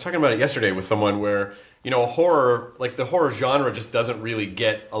it yesterday with someone where a horror, like the horror genre, just doesn't really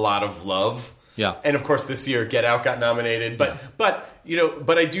get a lot of love. Yeah. And of course, this year Get Out got nominated, but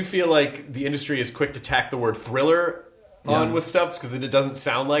I do feel like the industry is quick to tack the word thriller on with stuff because it doesn't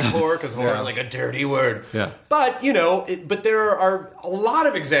sound like horror because horror is like a dirty word. Yeah. But but there are a lot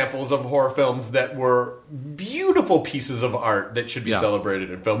of examples of horror films that were beautiful pieces of art that should be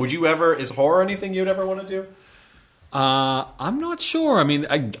celebrated in film. Is horror anything you'd ever want to do? I'm not sure. I mean,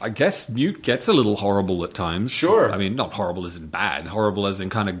 I guess Mute gets a little horrible at times. Sure. I mean, not horrible as in bad, horrible as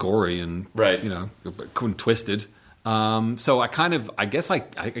in kind of gory and twisted. So I guess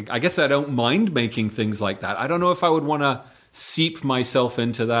I don't mind making things like that. I don't know if I would want to seep myself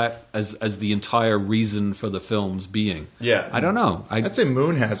into that as the entire reason for the film's being. Yeah. I don't know. I'd say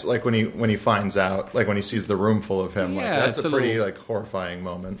Moon has, like when he finds out, like when he sees the room full of him, like that's a pretty like horrifying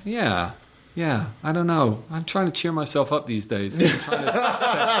moment. Yeah, I don't know. I'm trying to cheer myself up these days. I'm trying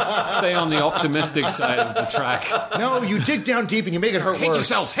to stay on the optimistic side of the track. No, you dig down deep and you make it hurt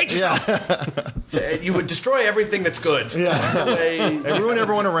worse. Hate yourself. You would destroy everything that's good. Yeah. And ruin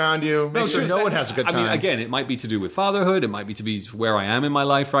everyone around you. Make sure no one has a good time. I mean, again, it might be to do with fatherhood. It might be to be where I am in my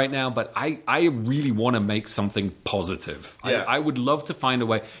life right now. But I really want to make something positive. Yeah. I would love to find a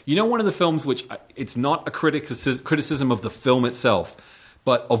way. One of the films which it's not a criticism of the film itself,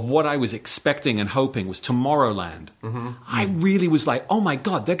 but of what I was expecting and hoping was Tomorrowland. Mm-hmm. I really was like, oh my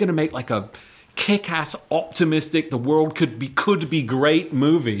God, they're going to make like a kick-ass, optimistic, the world could be great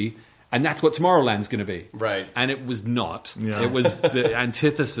movie, and that's what Tomorrowland's going to be. Right. And it was not. Yeah. It was the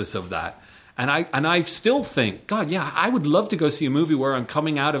antithesis of that. And I still think, God, yeah, I would love to go see a movie where I'm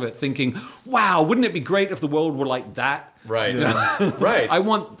coming out of it thinking, wow, wouldn't it be great if the world were like that? Right. Yeah. Right.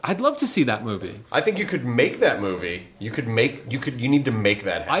 I'd love to see that movie. I think you could make that movie. You need to make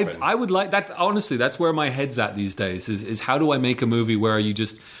that happen. I would like that. Honestly, that's where my head's at these days is how do I make a movie where you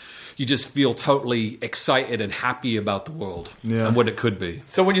just feel totally excited and happy about the world and what it could be.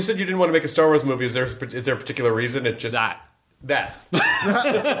 So when you said you didn't want to make a Star Wars movie, is there a particular reason? It just that.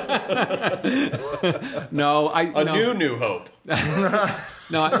 No, New Hope.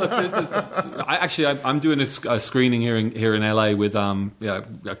 No, I'm doing a screening here in LA with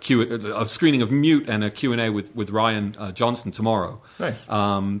a screening of Mute and a Q&A with Ryan Johnson tomorrow. Nice.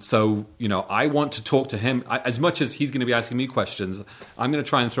 So I want to talk to him as much as he's going to be asking me questions. I'm going to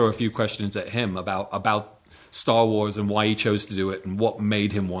try and throw a few questions at him about Star Wars and why he chose to do it and what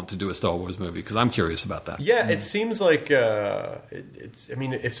made him want to do a Star Wars movie, because I'm curious about that. Yeah, it seems like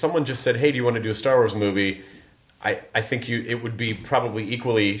if someone just said, "Hey, do you want to do a Star Wars movie?" I think it would be probably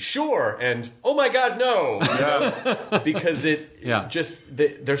equally sure and oh my God, no, because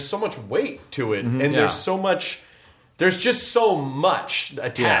there's so much weight to it, and there's just so much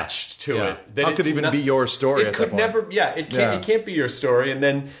attached to it that how could even be your story? It could never. It can't be your story. And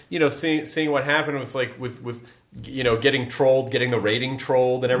then seeing what happened was like with getting trolled, getting the rating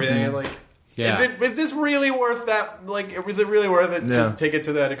trolled, and everything. And like, is this really worth that? Like, was it really worth it to take it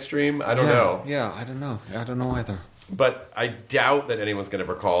to that extreme? I don't know. Yeah, I don't know. I don't know either. But I doubt that anyone's going to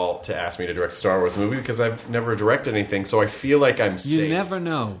ever call to ask me to direct a Star Wars movie because I've never directed anything, so I feel like I'm safe. You never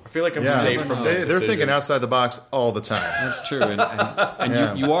know. I feel like I'm safe from that They're thinking outside the box all the time. That's true.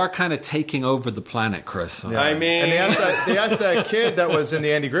 And you are kind of taking over the planet, Chris. Yeah. I mean... And they asked that kid that was in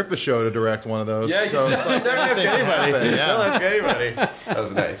the Andy Griffith Show to direct one of those. Yeah, so it's like, don't ask anybody. Yeah. Don't ask anybody. That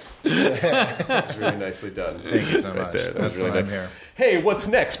was nice. That was really nicely done. Thank you so much. That was That's really why I'm nice. here. Hey, what's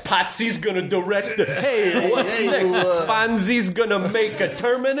next? Patsy's gonna direct the... Hey, what's next? Fonzie's gonna make a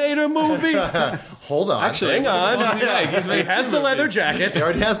Terminator movie? Hold on. Actually, hang on. He has the leather jacket. He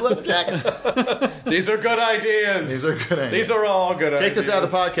already has the leather jacket. These are good ideas. These are all good ideas. Take this out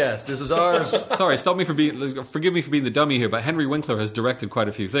of the podcast. This is ours. Sorry, forgive me for being the dummy here, but Henry Winkler has directed quite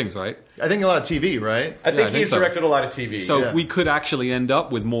a few things, right? I think a lot of TV, right? I think he's directed a lot of TV. So we could actually end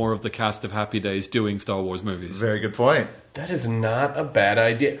up with more of the cast of Happy Days doing Star Wars movies. Very good point. That is not a bad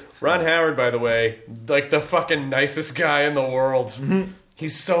idea. Ron Howard, by the way, like the fucking nicest guy in the world. Mm-hmm.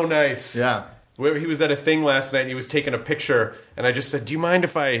 He's so nice. Yeah. He was at a thing last night and he was taking a picture and I just said, do you mind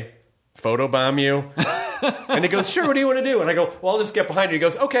if I photobomb you? And he goes, sure, what do you want to do? And I go, well, I'll just get behind you. He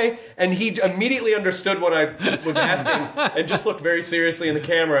goes, okay. And he immediately understood what I was asking and just looked very seriously in the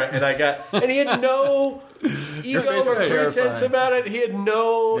camera. And he had no ego or pretense about it. He had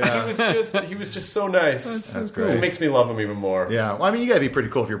no, he was just so nice. That's great. It makes me love him even more. Yeah. Well, I mean, you got to be pretty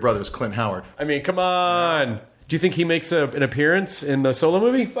cool if your brother's Clint Howard. I mean, come on. Do you think he makes an appearance in the Solo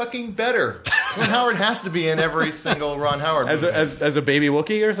movie? Fucking better. Clint Howard has to be in every single Ron Howard movie. As a baby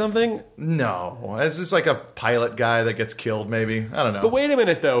Wookiee or something? No. As just like a pilot guy that gets killed, maybe. I don't know. But wait a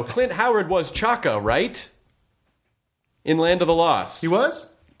minute, though. Clint Howard was Chaka, right? In Land of the Lost. He was?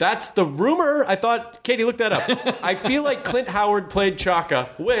 That's the rumor. I thought... Katie, look that up. I feel like Clint Howard played Chaka,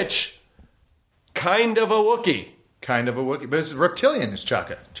 which... kind of a Wookiee. Kind of a Wookiee. But it's reptilian is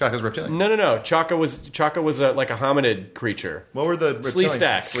Chaka. Chaka's reptilian. No. Chaka was like a hominid creature. What were the reptilian?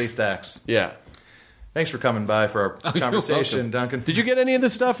 Sleestaks. Sleestaks. Yeah. Thanks for coming by for our conversation, Duncan. Did you get any of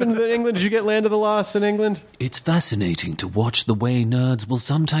this stuff in England? Did you get Land of the Lost in England? It's fascinating to watch the way nerds will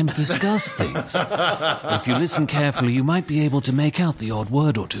sometimes discuss things. If you listen carefully, you might be able to make out the odd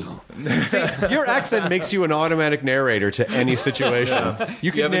word or two. See, your accent makes you an automatic narrator to any situation. Yeah.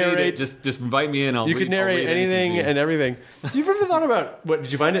 You can narrate. Just invite me in. You can narrate anything and everything. Do you ever thought about what?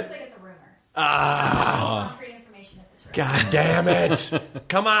 Did you find it? Looks like it's a rumor. Concrete information if it's right. God damn it!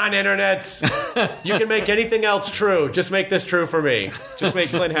 Come on, internet! You can make anything else true. Just make this true for me. Just make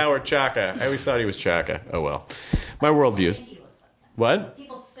Clint Howard Chaka. I always thought he was Chaka. Oh well. My worldviews. What?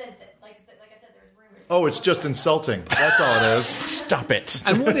 People said that, like I said, there's rumors. Oh, it's just insulting. That's all it is. Stop it.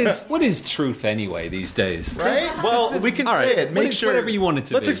 And what is truth anyway these days? Right? Well, we can say it. Make sure whatever you want it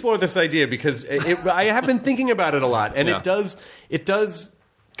to Let's be. explore this idea because I have been thinking about it a lot, and it does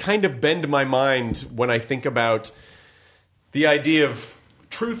kind of bend my mind when I think about the idea of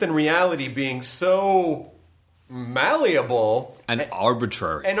truth and reality being so malleable and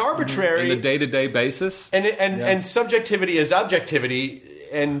arbitrary in a day-to-day basis, and subjectivity is objectivity,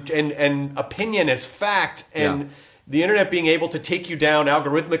 and opinion is fact, and the internet being able to take you down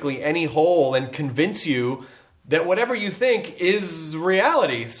algorithmically any hole and convince you that whatever you think is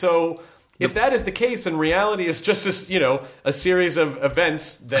reality. So if that is the case, and reality is just a series of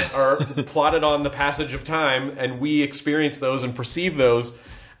events that are plotted on the passage of time, and we experience those and perceive those,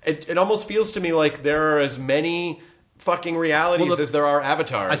 it almost feels to me like there are as many fucking realities as there are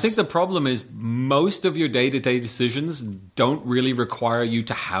avatars. I think the problem is most of your day-to-day decisions don't really require you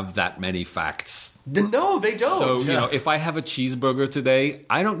to have that many facts. No, they don't. So, if I have a cheeseburger today,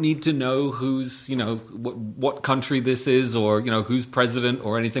 I don't need to know who's, what country this is, or, who's president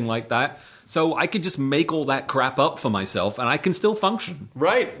or anything like that. So I could just make all that crap up for myself and I can still function.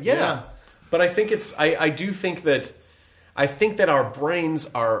 Right, yeah. But I think I do think that our brains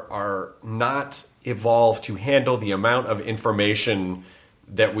are not evolved to handle the amount of information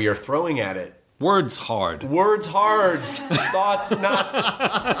that we are throwing at it. Words hard. Thoughts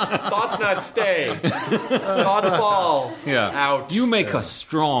not stay. Thoughts fall out. You make us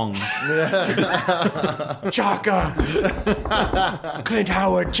strong. Chaka. Clint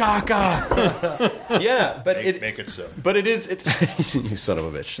Howard Chaka. Yeah, but make it so. But it is you son of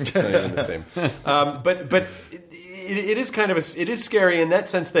a bitch. It's not even the same. But it is kind of it is scary in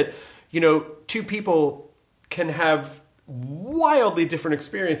that sense that two people can have wildly different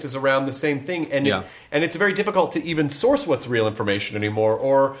experiences around the same thing, and it's very difficult to even source what's real information anymore,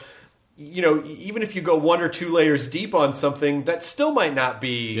 or even if you go one or two layers deep on something, that still might not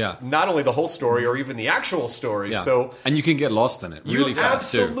be not only the whole story or even the actual story. So and you can get lost in it really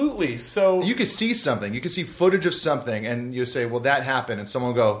fast absolutely too. So you could see something, you could see footage of something, and you say, well, that happened, and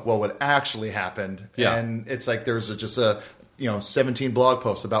someone will go, well, what actually happened? And it's like there's just a 17 blog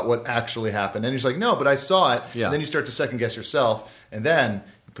posts about what actually happened. And you're like, no, but I saw it. Yeah. And then you start to second guess yourself. And then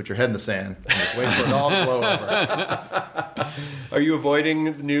put your head in the sand and just wait for it all to blow over. Are you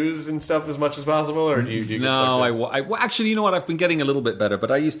avoiding news and stuff as much as possible, or do you get No, well, actually, you know what? I've been getting a little bit better, but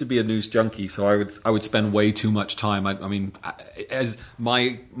I used to be a news junkie, so I would spend way too much time. I mean, as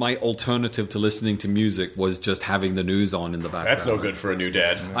my alternative to listening to music was just having the news on in the background. That's no good for a new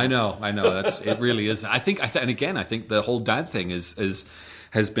dad. I know. It really is. I think the whole dad thing has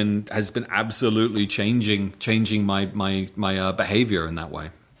been absolutely changing my behavior in that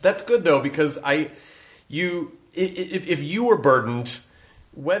way. That's good though, because if you were burdened,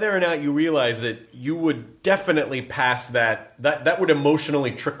 whether or not you realize it, you would definitely pass that would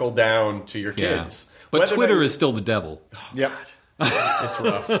emotionally trickle down to your kids. Yeah. But Twitter is still the devil. Yep. It's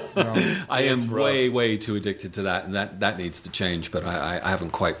rough. I am way too addicted to that, and that needs to change. But I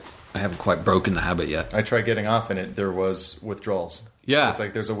haven't quite broken the habit yet. I tried getting off, and there was withdrawals. Yeah, it's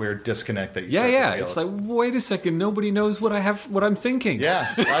like there's a weird disconnect that you It's like, wait a second, nobody knows what I'm thinking. Yeah,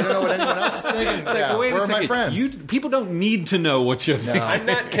 I don't know what anyone else is thinking. It's like, wait where a are my second, friends? People don't need to know what you're thinking. I'm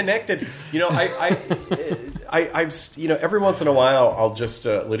not connected. You know, I've every once in a while I'll just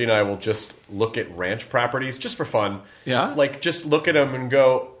Lydia and I will just look at ranch properties just for fun. Yeah, like just look at them and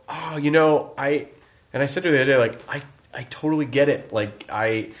go, oh, I said to her the other day, like I totally get it.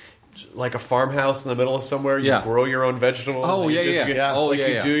 Like a farmhouse in the middle of somewhere, you grow your own vegetables. Oh, you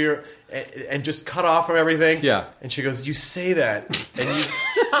yeah. do your and just cut off from everything. Yeah. And she goes, "You say that, and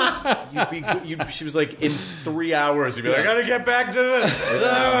she was like, in 3 hours, you'd be like, I gotta get back to this.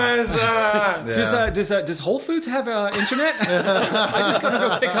 Does Whole Foods have internet? I just gotta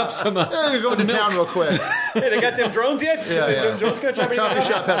go pick up some. Go into town real quick. Hey, they got them drones yet? Yeah. Drones gonna try The coffee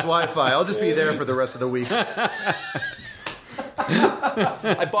shop has Wi-Fi. I'll just be there for the rest of the week.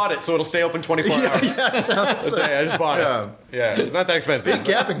 I bought it, so it'll stay open 24 hours. I just bought it. Yeah, it's not that expensive. Big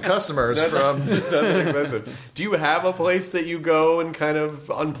gap in customers It's not that expensive. Do you have a place that you go and kind of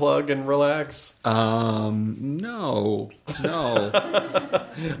unplug and relax? No.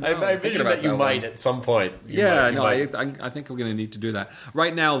 I envision that you might at some point. I think we're going to need to do that.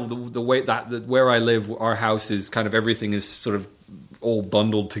 Right now, the way that where I live, our house is kind of everything is sort of all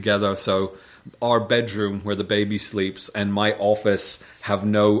bundled together, so our bedroom where the baby sleeps and my office have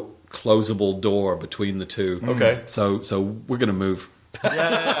no closable door between the two. Okay. So we're going to move.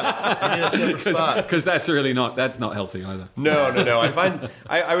 I need a separate spot because that's not healthy either. No.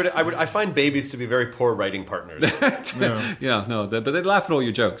 I find babies to be very poor writing partners. But they laugh at all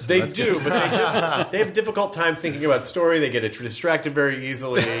your jokes. They do, but they have a difficult time thinking about story. They get distracted very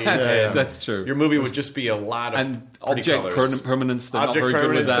easily. That's true. Your movie would just be a lot of and object permanence. They're not very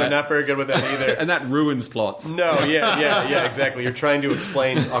good with that. They're not very good with that either, and that ruins plots. No, yeah, exactly. You're trying to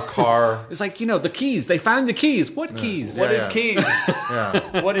explain a car. It's like the keys. They found the keys. What keys? What is keys?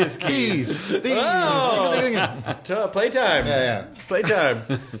 Yeah. What is keys? Playtime. Yeah. Playtime.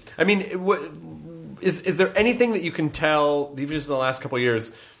 I mean, is there anything that you can tell, even just in the last couple of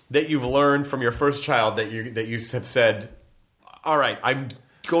years, that you've learned from your first child that you have said, all right, I'm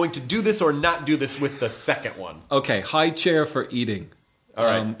going to do this or not do this with the second one? Okay, high chair for eating. All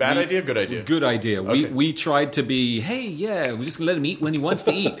right, bad idea, good idea? Good idea. Okay. We tried to be, we're just going to let him eat when he wants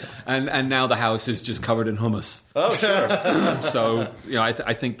to eat. And now the house is just covered in hummus. Oh, sure. So,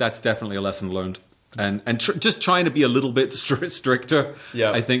 I think that's definitely a lesson learned. And just trying to be a little bit stricter,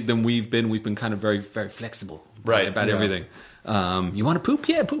 I think, than we've been kind of very, very flexible about everything. You want to poop?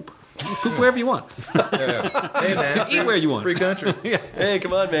 Yeah, poop. Poop wherever you want. Hey, man. Eat where you want. Free country. Hey,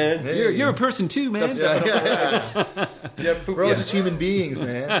 come on, man. You're a person too, man. We're all just human beings,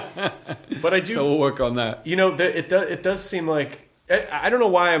 man. But I do. So we'll work on that. It does seem like, I don't know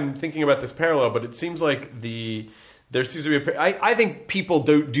why I'm thinking about this parallel, but it seems like there seems to be I think people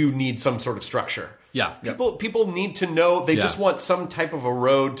do need some sort of structure. Yeah. People need to know. They just want some type of a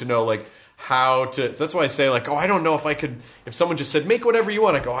road to know, like, how to. That's why I say, like, I don't know if I could. If someone just said, make whatever you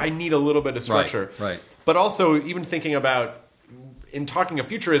want, I go, I need a little bit of structure. Right. But also, even thinking about, in talking of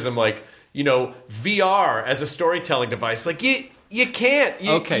futurism, like, VR as a storytelling device, like, you can't.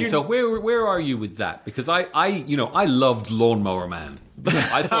 So where are you with that? Because I loved Lawnmower Man.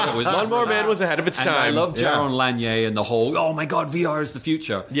 I thought it was Lawnmower Man was ahead of its time. I love Jaron Lanier and the whole, oh my God, VR is the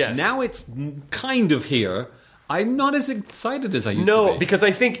future. Yes. Now it's kind of here. I'm not as excited as I used to be. No, because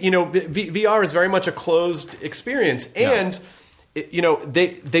I think, VR is very much a closed experience. And,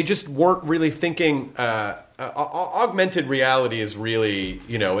 they just weren't really thinking... augmented reality is really,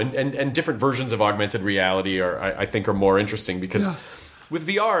 and different versions of augmented reality I think are more interesting because... Yeah. With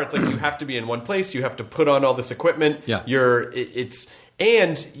VR, it's like you have to be in one place. You have to put on all this equipment. Yeah.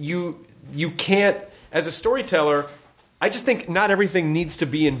 And you can't, as a storyteller, I just think not everything needs to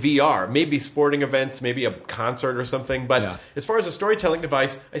be in VR. Maybe sporting events, maybe a concert or something. But as far as a storytelling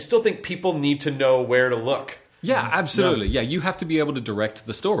device, I still think people need to know where to look. Yeah, absolutely. Yeah, you have to be able to direct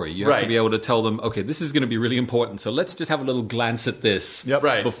the story. You have to be able to tell them, okay, this is going to be really important, so let's just have a little glance at this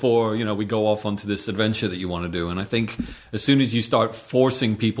before we go off onto this adventure that you want to do. And I think as soon as you start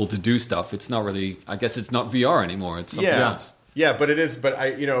forcing people to do stuff, it's not really, I guess it's not VR anymore. It's something else. Yeah, but it is. But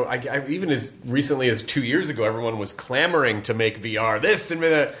I even as recently as 2 years ago, everyone was clamoring to make VR this and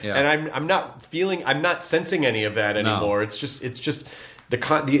that, and I'm not sensing any of that anymore. No. It's just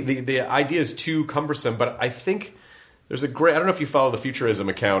the idea is too cumbersome. But I think there's a great. I don't know if you follow the Futurism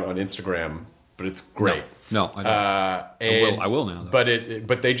account on Instagram, but it's great. No, I don't. I will now. Though.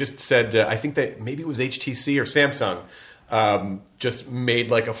 But they just said I think that maybe it was HTC or Samsung. Just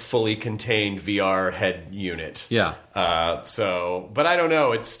made like a fully contained VR head unit. Yeah. But I don't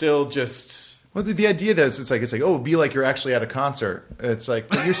know. It's still just. Well, the idea that it's like it'd be like you're actually at a concert. It's like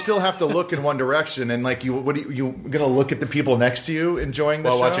but you still have to look in one direction, and like you gonna look at the people next to you enjoying the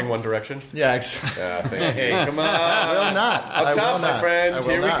show? While watching One Direction. Yeah. Hey, come on. I will not. Up top, my friend.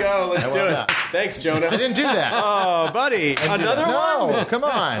 Here we go. Let's do it. Not. Thanks, Jonah. I didn't do that. Oh, buddy, another one. No, come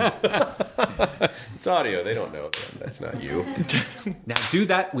on. It's audio. They don't know that. That's not you. Now do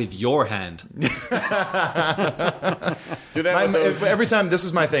that with your hand. Do that with those. Every time. This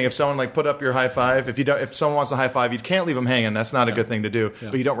is my thing. If someone like put up your high five, if someone wants a high five, you can't leave them hanging. That's not a good thing to do.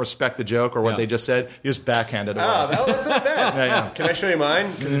 Yeah. But you don't respect the joke or what they just said. You just backhand it away. Oh, that's not bad. Can I show you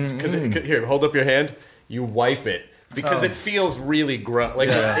mine? Here, hold up your hand. You wipe it. Because it feels really gross. Like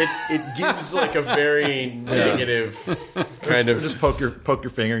it gives like a very negative kind of. Just poke your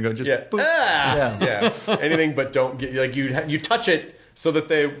finger and go. Just yeah. Anything but don't get like you touch it so that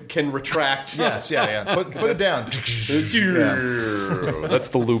they can retract. Yes, Put it down. That's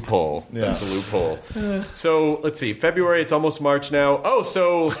the loophole. Yeah. That's the loophole. So let's see. February. It's almost March now. Oh,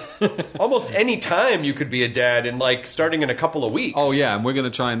 so almost any time you could be a dad in like starting in a couple of weeks. Oh yeah, and we're going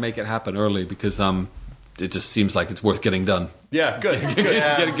to try and make it happen early because it just seems like it's worth getting done. Yeah, good.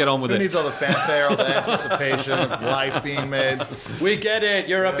 Get on with it. Who needs all the fanfare, all the anticipation of life being made? We get it.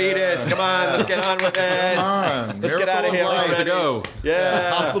 You're a fetus. Come on, let's get on with it. Come on. Let's get out of here. Let's to go.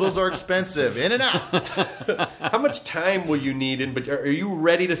 Yeah. Hospitals are expensive. In and out. How much time will you need? But are you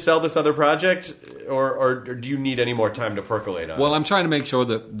ready to sell this other project, or do you need any more time to percolate on it? Well, I'm trying to make sure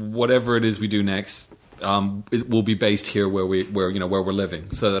that whatever it is we do next, it will be based here where we're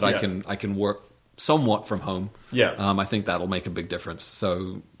living, so that I can work somewhat from home. Yeah. I think that'll make a big difference.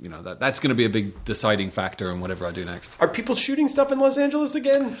 So, that's going to be a big deciding factor in whatever I do next. Are people shooting stuff in Los Angeles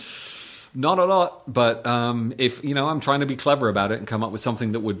again? Not a lot, but if, I'm trying to be clever about it and come up with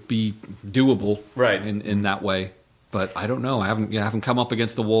something that would be doable in that way. But I don't know. I haven't come up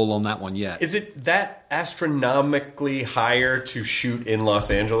against the wall on that one yet. Is it that astronomically higher to shoot in Los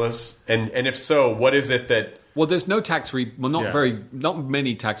Angeles? And if so, what is it that... Well, there's no tax not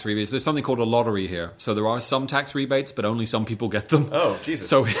many tax rebates. There's something called a lottery here. So there are some tax rebates, but only some people get them. Oh, Jesus.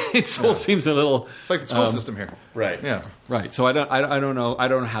 So it all seems a little... It's like the school system here. Right. Yeah. Right. So I don't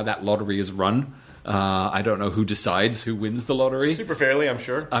know how that lottery is run. I don't know who decides who wins the lottery. Super fairly, I'm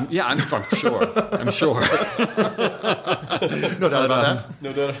sure. Yeah, I'm sure. I'm sure. No doubt about that.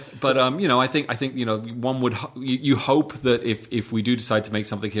 No doubt. But I think one would you hope that if we do decide to make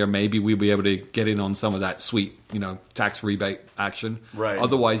something here, maybe we'll be able to get in on some of that sweet tax rebate action. Right.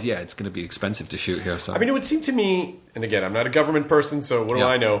 Otherwise, it's going to be expensive to shoot here. So I mean, it would seem to me, and again, I'm not a government person, so what do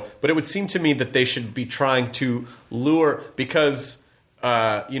I know? But it would seem to me that they should be trying to lure because.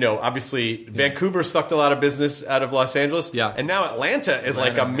 Obviously Vancouver sucked a lot of business out of Los Angeles. Yeah. And now Atlanta is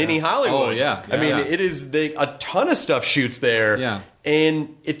like a mini Hollywood. Oh, yeah. I mean, it is a ton of stuff shoots there. Yeah.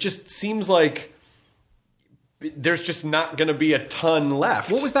 And it just seems like there's just not going to be a ton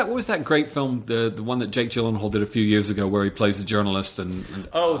left. What was that great film, the one that Jake Gyllenhaal did a few years ago where he plays a journalist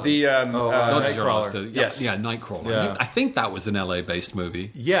Nightcrawler. Yes. Yeah, Nightcrawler. Yeah. I think that was an LA-based movie.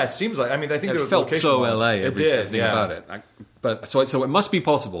 Yeah, it seems like. I mean, I think it felt so LA. It did. Everything about it. But so it must be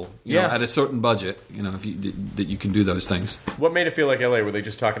possible, at a certain budget, that you can do those things. What made it feel like LA? Were they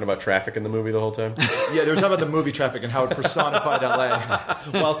just talking about traffic in the movie the whole time? Yeah, they were talking about the movie traffic and how it personified LA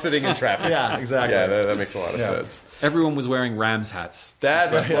while sitting in traffic. Yeah, exactly. Yeah, that makes a lot of sense. Everyone was wearing Rams hats.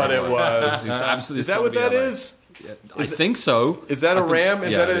 That's what it was. Is that what that is? I think so. Is that a Ram?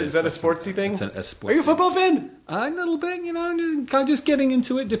 Is that a sportsy thing? It's a sportsy. Are you a football fan? A little bit. I'm just getting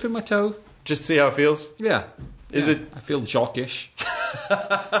into it, dipping my toe. Just see how it feels. Yeah. Is it? I feel jockish.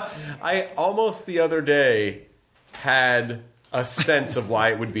 I almost the other day had a sense of why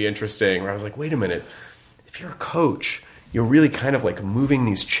it would be interesting. Where I was like, wait a minute, if you're a coach, you're really kind of like moving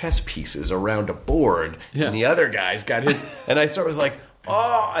these chess pieces around a board, and the other guy's got his. And I was like,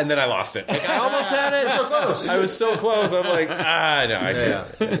 oh, and then I lost it. Like I almost had it. So close. I was so close. I'm like, no, I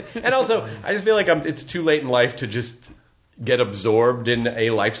can't. And also, I just feel like it's too late in life to just get absorbed in a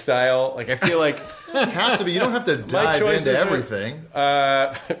lifestyle. Like I feel like you have to be. You don't have to dive into everything.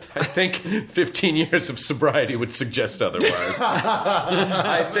 I think 15 years of sobriety would suggest otherwise.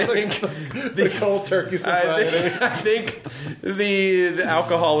 I think the cold turkey sobriety. I think the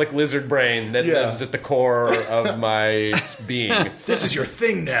alcoholic lizard brain that lives at the core of my being. This is your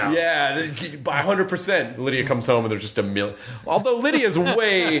thing now. Yeah, by 100%. Lydia comes home and there's just a million. Although Lydia's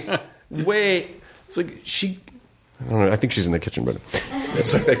way. It's like she. I don't know. I think she's in the kitchen, but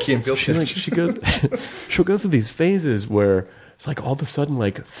it's like that Key and Peele shit. She'll go through these phases where it's like all of a sudden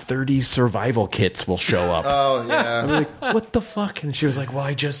like 30 survival kits will show up. Oh yeah. I'm like, what the fuck? And she was like, well,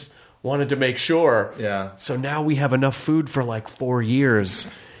 I just wanted to make sure. Yeah. So now we have enough food for like 4 years.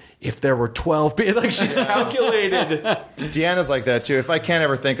 If there were 12 people, like she's calculated. Deanna's like that too. If I can't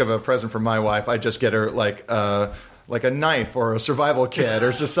ever think of a present for my wife, I just get her like a knife or a survival kit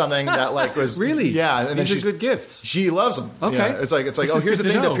or just something that like was really and these are good gifts. She loves them. Okay, it's like oh, here's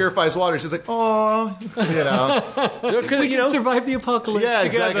the thing that purifies water. She's like, oh, we can survive the apocalypse. Yeah,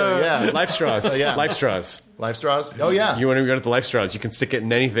 together. exactly. Yeah, life straws. Life straws. Life straws. Oh yeah. You want to go to the life straws? You can stick it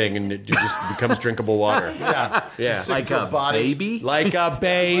in anything, and it just becomes drinkable water. Yeah. Like a baby. Like a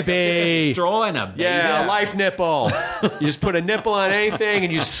baby. Stick a straw in a baby. Yeah, a life nipple. You just put a nipple on anything,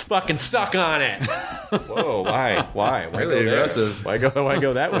 and you fucking suck on it. Whoa! Why? Really aggressive. Why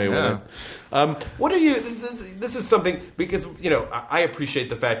go that way with it? What are you? This is something because I appreciate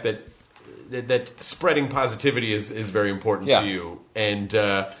the fact that spreading positivity is very important to you. And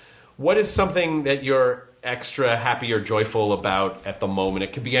what is something that you're extra happy or joyful about at the moment?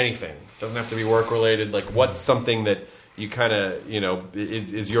 It could be anything. It doesn't have to be work related. Like what's something that you kind of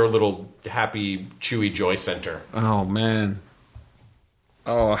is your little happy chewy joy center? Oh man.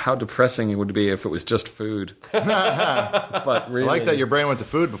 Oh, how depressing it would be if it was just food. But really, I like that your brain went to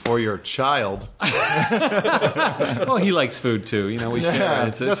food before your child. Well, he likes food too. We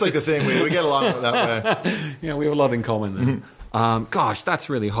share. That's like the thing. We get along that way. Yeah, we have a lot in common there. Gosh, that's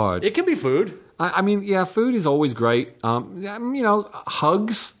really hard. It can be food. I mean, food is always great.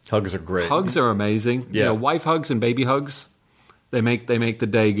 Hugs. Hugs are great. Hugs are amazing. Yeah. Wife hugs and baby hugs. They make the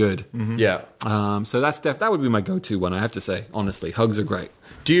day good. Mm-hmm. Yeah. So that would be my go-to one. I have to say, honestly, hugs are great.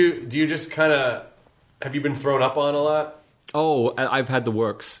 Do you just kind of have you been thrown up on a lot? Oh, I've had the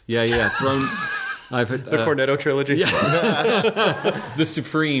works. Yeah. Thrown. I've had the Cornetto trilogy. Yeah. The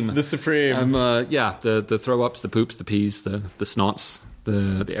Supreme. The Supreme. The throw ups, the poops, the pees, the snots.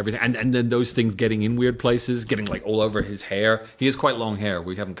 The everything, and then those things getting in weird places, getting like all over his hair. He has quite long hair.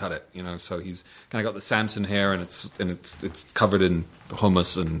 We haven't cut it, so he's kind of got the Samson hair, and it's covered in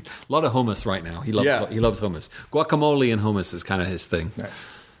hummus and a lot of hummus right now. He loves hummus. Guacamole and hummus is kind of his thing. Nice.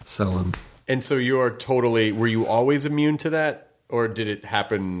 So and so were you always immune to that, or did it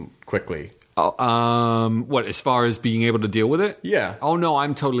happen quickly? What, as far as being able to deal with it? Yeah. Oh no,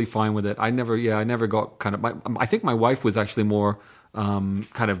 I'm totally fine with it. I never got kind of. I think my wife was actually more.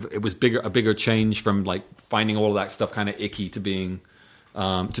 It was a bigger change from like finding all of that stuff kind of icky to being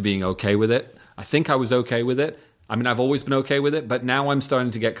okay with it. I think I was okay with it. I mean, I've always been okay with it, but now I'm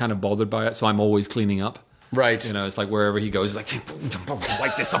starting to get kind of bothered by it, so I'm always cleaning up. Right. It's like wherever he goes, it's like,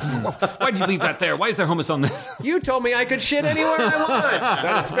 wipe this up. Why'd you leave that there? Why is there hummus on this? You told me I could shit anywhere I want.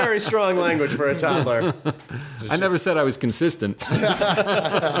 That is very strong language for a toddler. I never said I was consistent.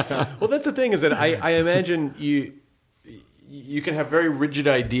 Well, that's the thing is that I imagine you can have very rigid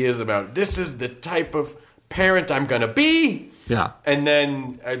ideas about this is the type of parent I'm going to be. Yeah. And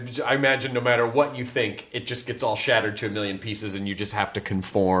then I imagine no matter what you think, it just gets all shattered to a million pieces and you just have to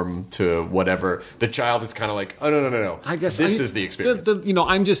conform to whatever. The child is kind of like, oh, no. I guess this is the experience.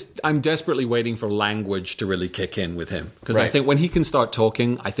 I'm desperately waiting for language to really kick in with him. Because Right. I think when he can start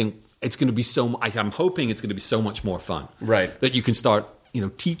talking, I think it's going to be I'm hoping it's going to be so much more fun. Right. That you can start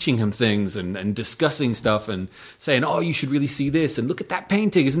teaching him things and discussing stuff and saying, oh, you should really see this and look at that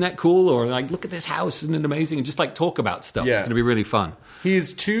painting, isn't that cool? Or like, look at this house, isn't it amazing? And just like talk about stuff. Yeah. It's going to be really fun.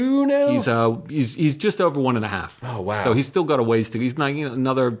 He's 2 now? He's just over 1.5. Oh, wow. So he's still got a ways to. He's like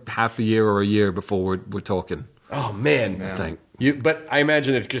another half a year or a year before we're talking. Oh, man. I think. But I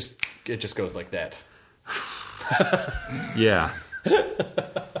imagine it just goes like that. Yeah.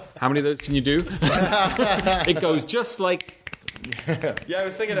 How many of those can you do? It goes just like... Yeah, I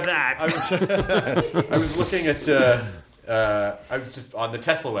was thinking of that. I was looking at I was just on the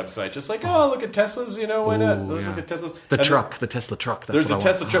Tesla website, just like, oh, look at Teslas, why not? Let's look at Teslas. The Tesla truck. That's there's a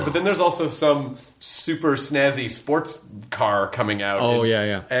Tesla truck, but then there's also some super snazzy sports car coming out. Oh,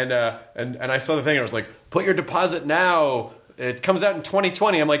 yeah. And I saw the thing, and I was like, put your deposit now. It comes out in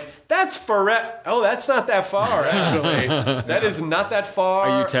 2020. I'm like, that's forever. Oh, that's not that far, actually. That is not that far.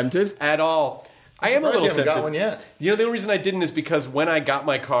 Are you tempted? At all. I am a little tempted. You haven't got one yet. The only reason I didn't is because when I got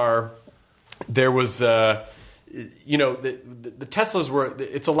my car, there was, the Teslas were,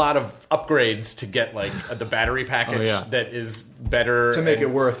 it's a lot of upgrades to get like the battery package that is better. To make it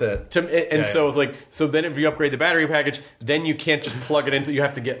worth it. So then if you upgrade the battery package, then you can't just plug it into, you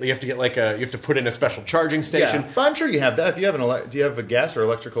have to put in a special charging station. Yeah, but I'm sure you have that. If you have do you have a gas or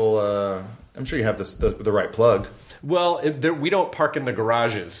electrical, I'm sure you have the right plug. Well, we don't park in the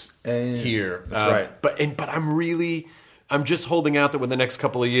garages here. That's right. But I'm just holding out that within the next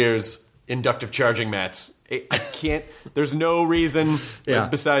couple of years, inductive charging mats. I can't. There's no reason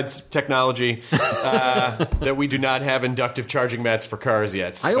besides technology that we do not have inductive charging mats for cars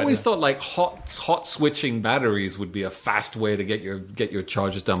yet. I always thought like hot switching batteries would be a fast way to get your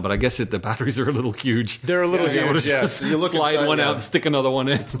charges done, but I guess the batteries are a little huge. They're a little huge. Just you slide one out and stick another one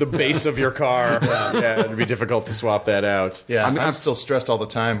in. It's the base of your car. It'd be difficult to swap that out. Yeah, I'm still stressed all the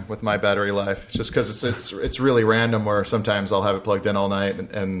time with my battery life. It's just because it's really random. Where sometimes I'll have it plugged in all night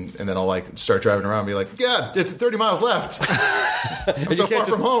and then I'll like start driving around and be like, it's 30 miles left. I'm so far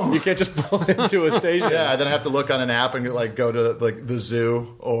from home. You can't just pull into a station. Yeah, then I have to look on an app and like go to like the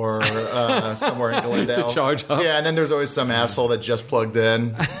zoo or somewhere in Glendale to charge up. Yeah, and then there's always some asshole that just plugged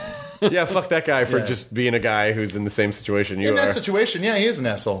in. Yeah, fuck that guy for just being a guy who's in the same situation you are. In that situation, yeah, he is an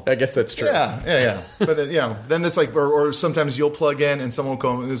asshole. I guess that's true. Yeah. But then it's like, or sometimes you'll plug in and someone will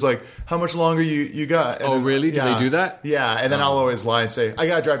come and it's like, how much longer you got? And then, really? Do they do that? Yeah, and then I'll always lie and say, I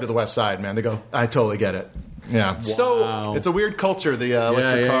got to drive to the west side, man. They go, I totally get it. Yeah. Wow. So it's a weird culture, the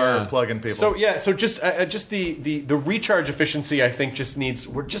electric car plug-in people. So just the recharge efficiency, I think,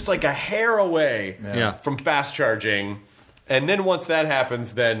 we're just like a hair away from fast charging. And then once that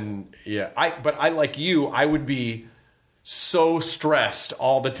happens, then I like you, I would be so stressed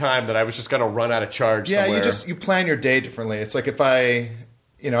all the time that I was just going to run out of charge somewhere. Yeah, you plan your day differently. It's like if I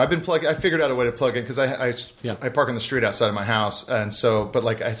figured out a way to plug in because I park on the street outside of my house, and so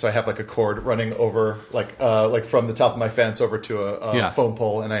I have like a cord running over like from the top of my fence over to a phone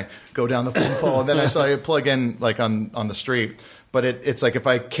pole, and I go down the phone pole, and then I plug in like on the street. But it's like if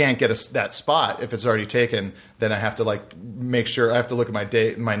I can't get that spot, if it's already taken, then I have to like make sure I have to look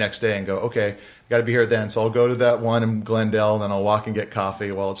at my next day and go, okay, got to be here then. So I'll go to that one in Glendale, and then I'll walk and get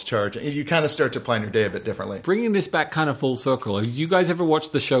coffee while it's charging. You kind of start to plan your day a bit differently. Bringing this back kind of full circle, have you guys ever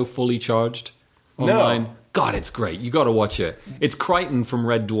watched the show Fully Charged online? No. God, it's great. You got to watch it. It's Crichton from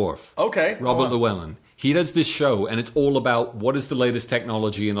Red Dwarf. Okay. Robert Llewellyn. He does this show, and it's all about what is the latest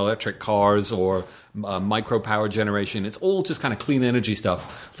technology in electric cars or micro power generation. It's all just kind of clean energy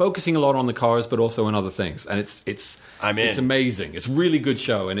stuff, focusing a lot on the cars, but also on other things. And it's amazing. It's a really good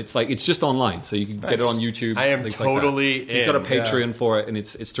show, and it's just online, so you can get it on YouTube. I am totally in. He's got a Patreon for it, and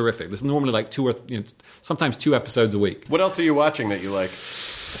it's terrific. There's normally like sometimes 2 episodes a week. What else are you watching that you like?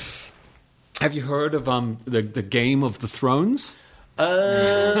 Have you heard of the Game of the Thrones?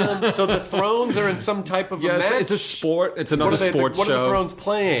 So the Thrones are in some type of a match? It's a sport. It's another sports show. What are the Thrones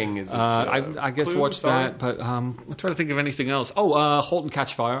playing? Is it, I guess watch that, but I'm trying to think of anything else. Halt and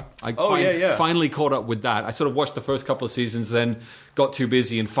Catch Fire. I finally caught up with that. I sort of watched the first couple of seasons, then got too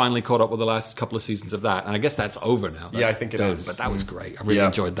busy and finally caught up with the last couple of seasons of that. And I guess that's over now. I think it is. But that was great. I really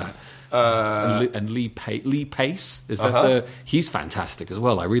enjoyed that. And Lee Pace, is that he's fantastic as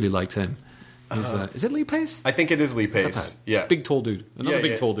well. I really liked him. Is it Lee Pace? I think it is Lee Pace. Yeah, big tall dude.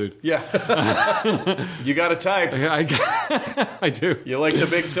 Another tall dude. Yeah, you got a type. I do. You like the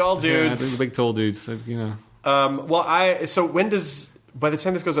big tall dudes. Yeah, I think the big tall dudes. So when does? By the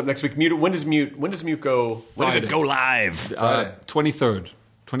time this goes up next week, when does Mute go? When does it go live? 23rd.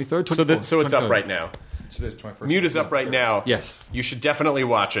 23rd. So it's up right now. Today's 21st. Mute is up right now. Yes, you should definitely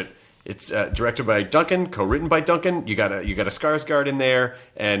watch it. It's directed by Duncan, co-written by Duncan. You got a Skarsgård in there,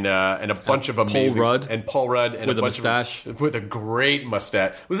 and a bunch of amazing Paul Rudd and with a bunch mustache with a great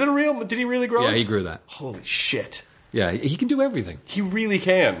mustache. Was it a real? Did he really grow? Yeah, he grew that. Holy shit! Yeah, he can do everything. He really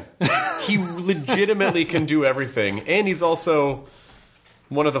can. He legitimately can do everything, and he's also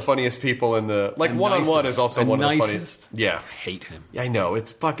one of the funniest people in the one-on-one is also one of the funniest. Yeah, I hate him. I know,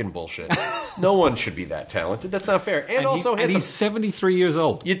 it's fucking bullshit. No one should be that talented. That's not fair. And also, he's 73 years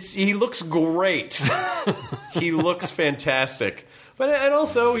old. He looks great. He looks fantastic. And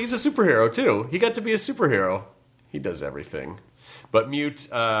also, he's a superhero too. He got to be a superhero. He does everything. But Mute,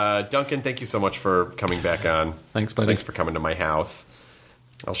 Duncan, thank you so much for coming back on. Thanks, buddy. Thanks for coming to my house.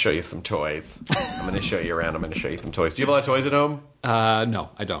 I'll show you some toys. I'm going to show you around. I'm going to show you some toys. Do you have a lot of toys at home? No,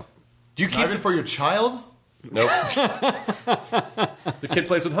 I don't. Do you keep Even for your child? Nope. The kid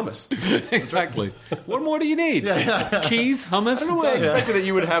plays with hummus. Exactly. What more do you need? Keys, hummus. I don't know why I expected that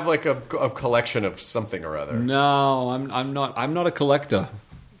you would have like a collection of something or other. No, I'm not a collector.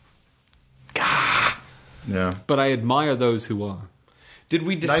 Yeah. But I admire those who are. Did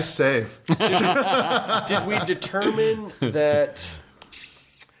we Nice save. Did we determine that?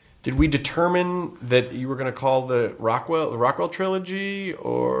 Did we determine that you were going to call the Rockwell trilogy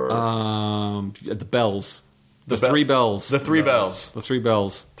or the bells? The three bells. The three bells. The three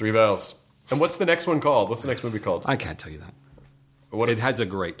bells. 3 bells. And what's the next one called? What's the next movie called? I can't tell you that. What It has a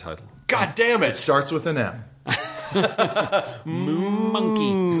great title. God damn It it! starts with an M.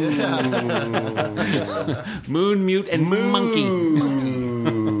 Monkey. Moon, Mute, and Monkey.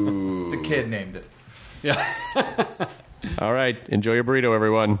 The kid named it. Yeah. All right, enjoy your burrito,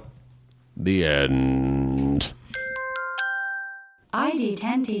 everyone. The end.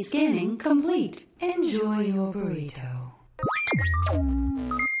 ID10T scanning complete. Enjoy your burrito.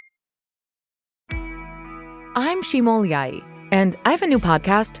 I'm Shimol Yai, and I have a new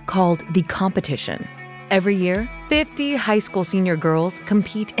podcast called The Competition. Every year, 50 high school senior girls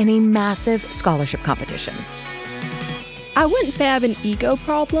compete in a massive scholarship competition. I wouldn't say I have an ego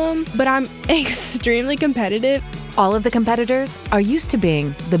problem, but I'm extremely competitive. All of the competitors are used to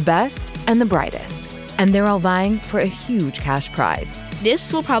being the best and the brightest, and they're all vying for a huge cash prize.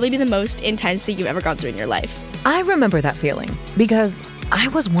 This will probably be the most intense thing you've ever gone through in your life. I remember that feeling because I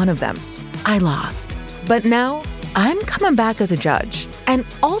was one of them. I lost. But now I'm coming back as a judge and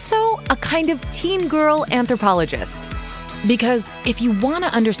also a kind of teen girl anthropologist. Because if you want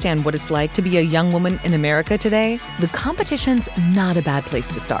to understand what it's like to be a young woman in America today, the competition's not a bad place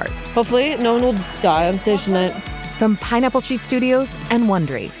to start. Hopefully, no one will die on stage tonight. From Pineapple Street Studios and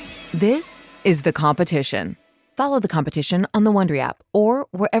Wondery, this is The Competition. Follow The Competition on the Wondery app or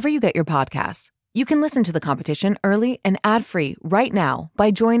wherever you get your podcasts. You can listen to The Competition early and ad-free right now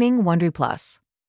by joining Wondery Plus.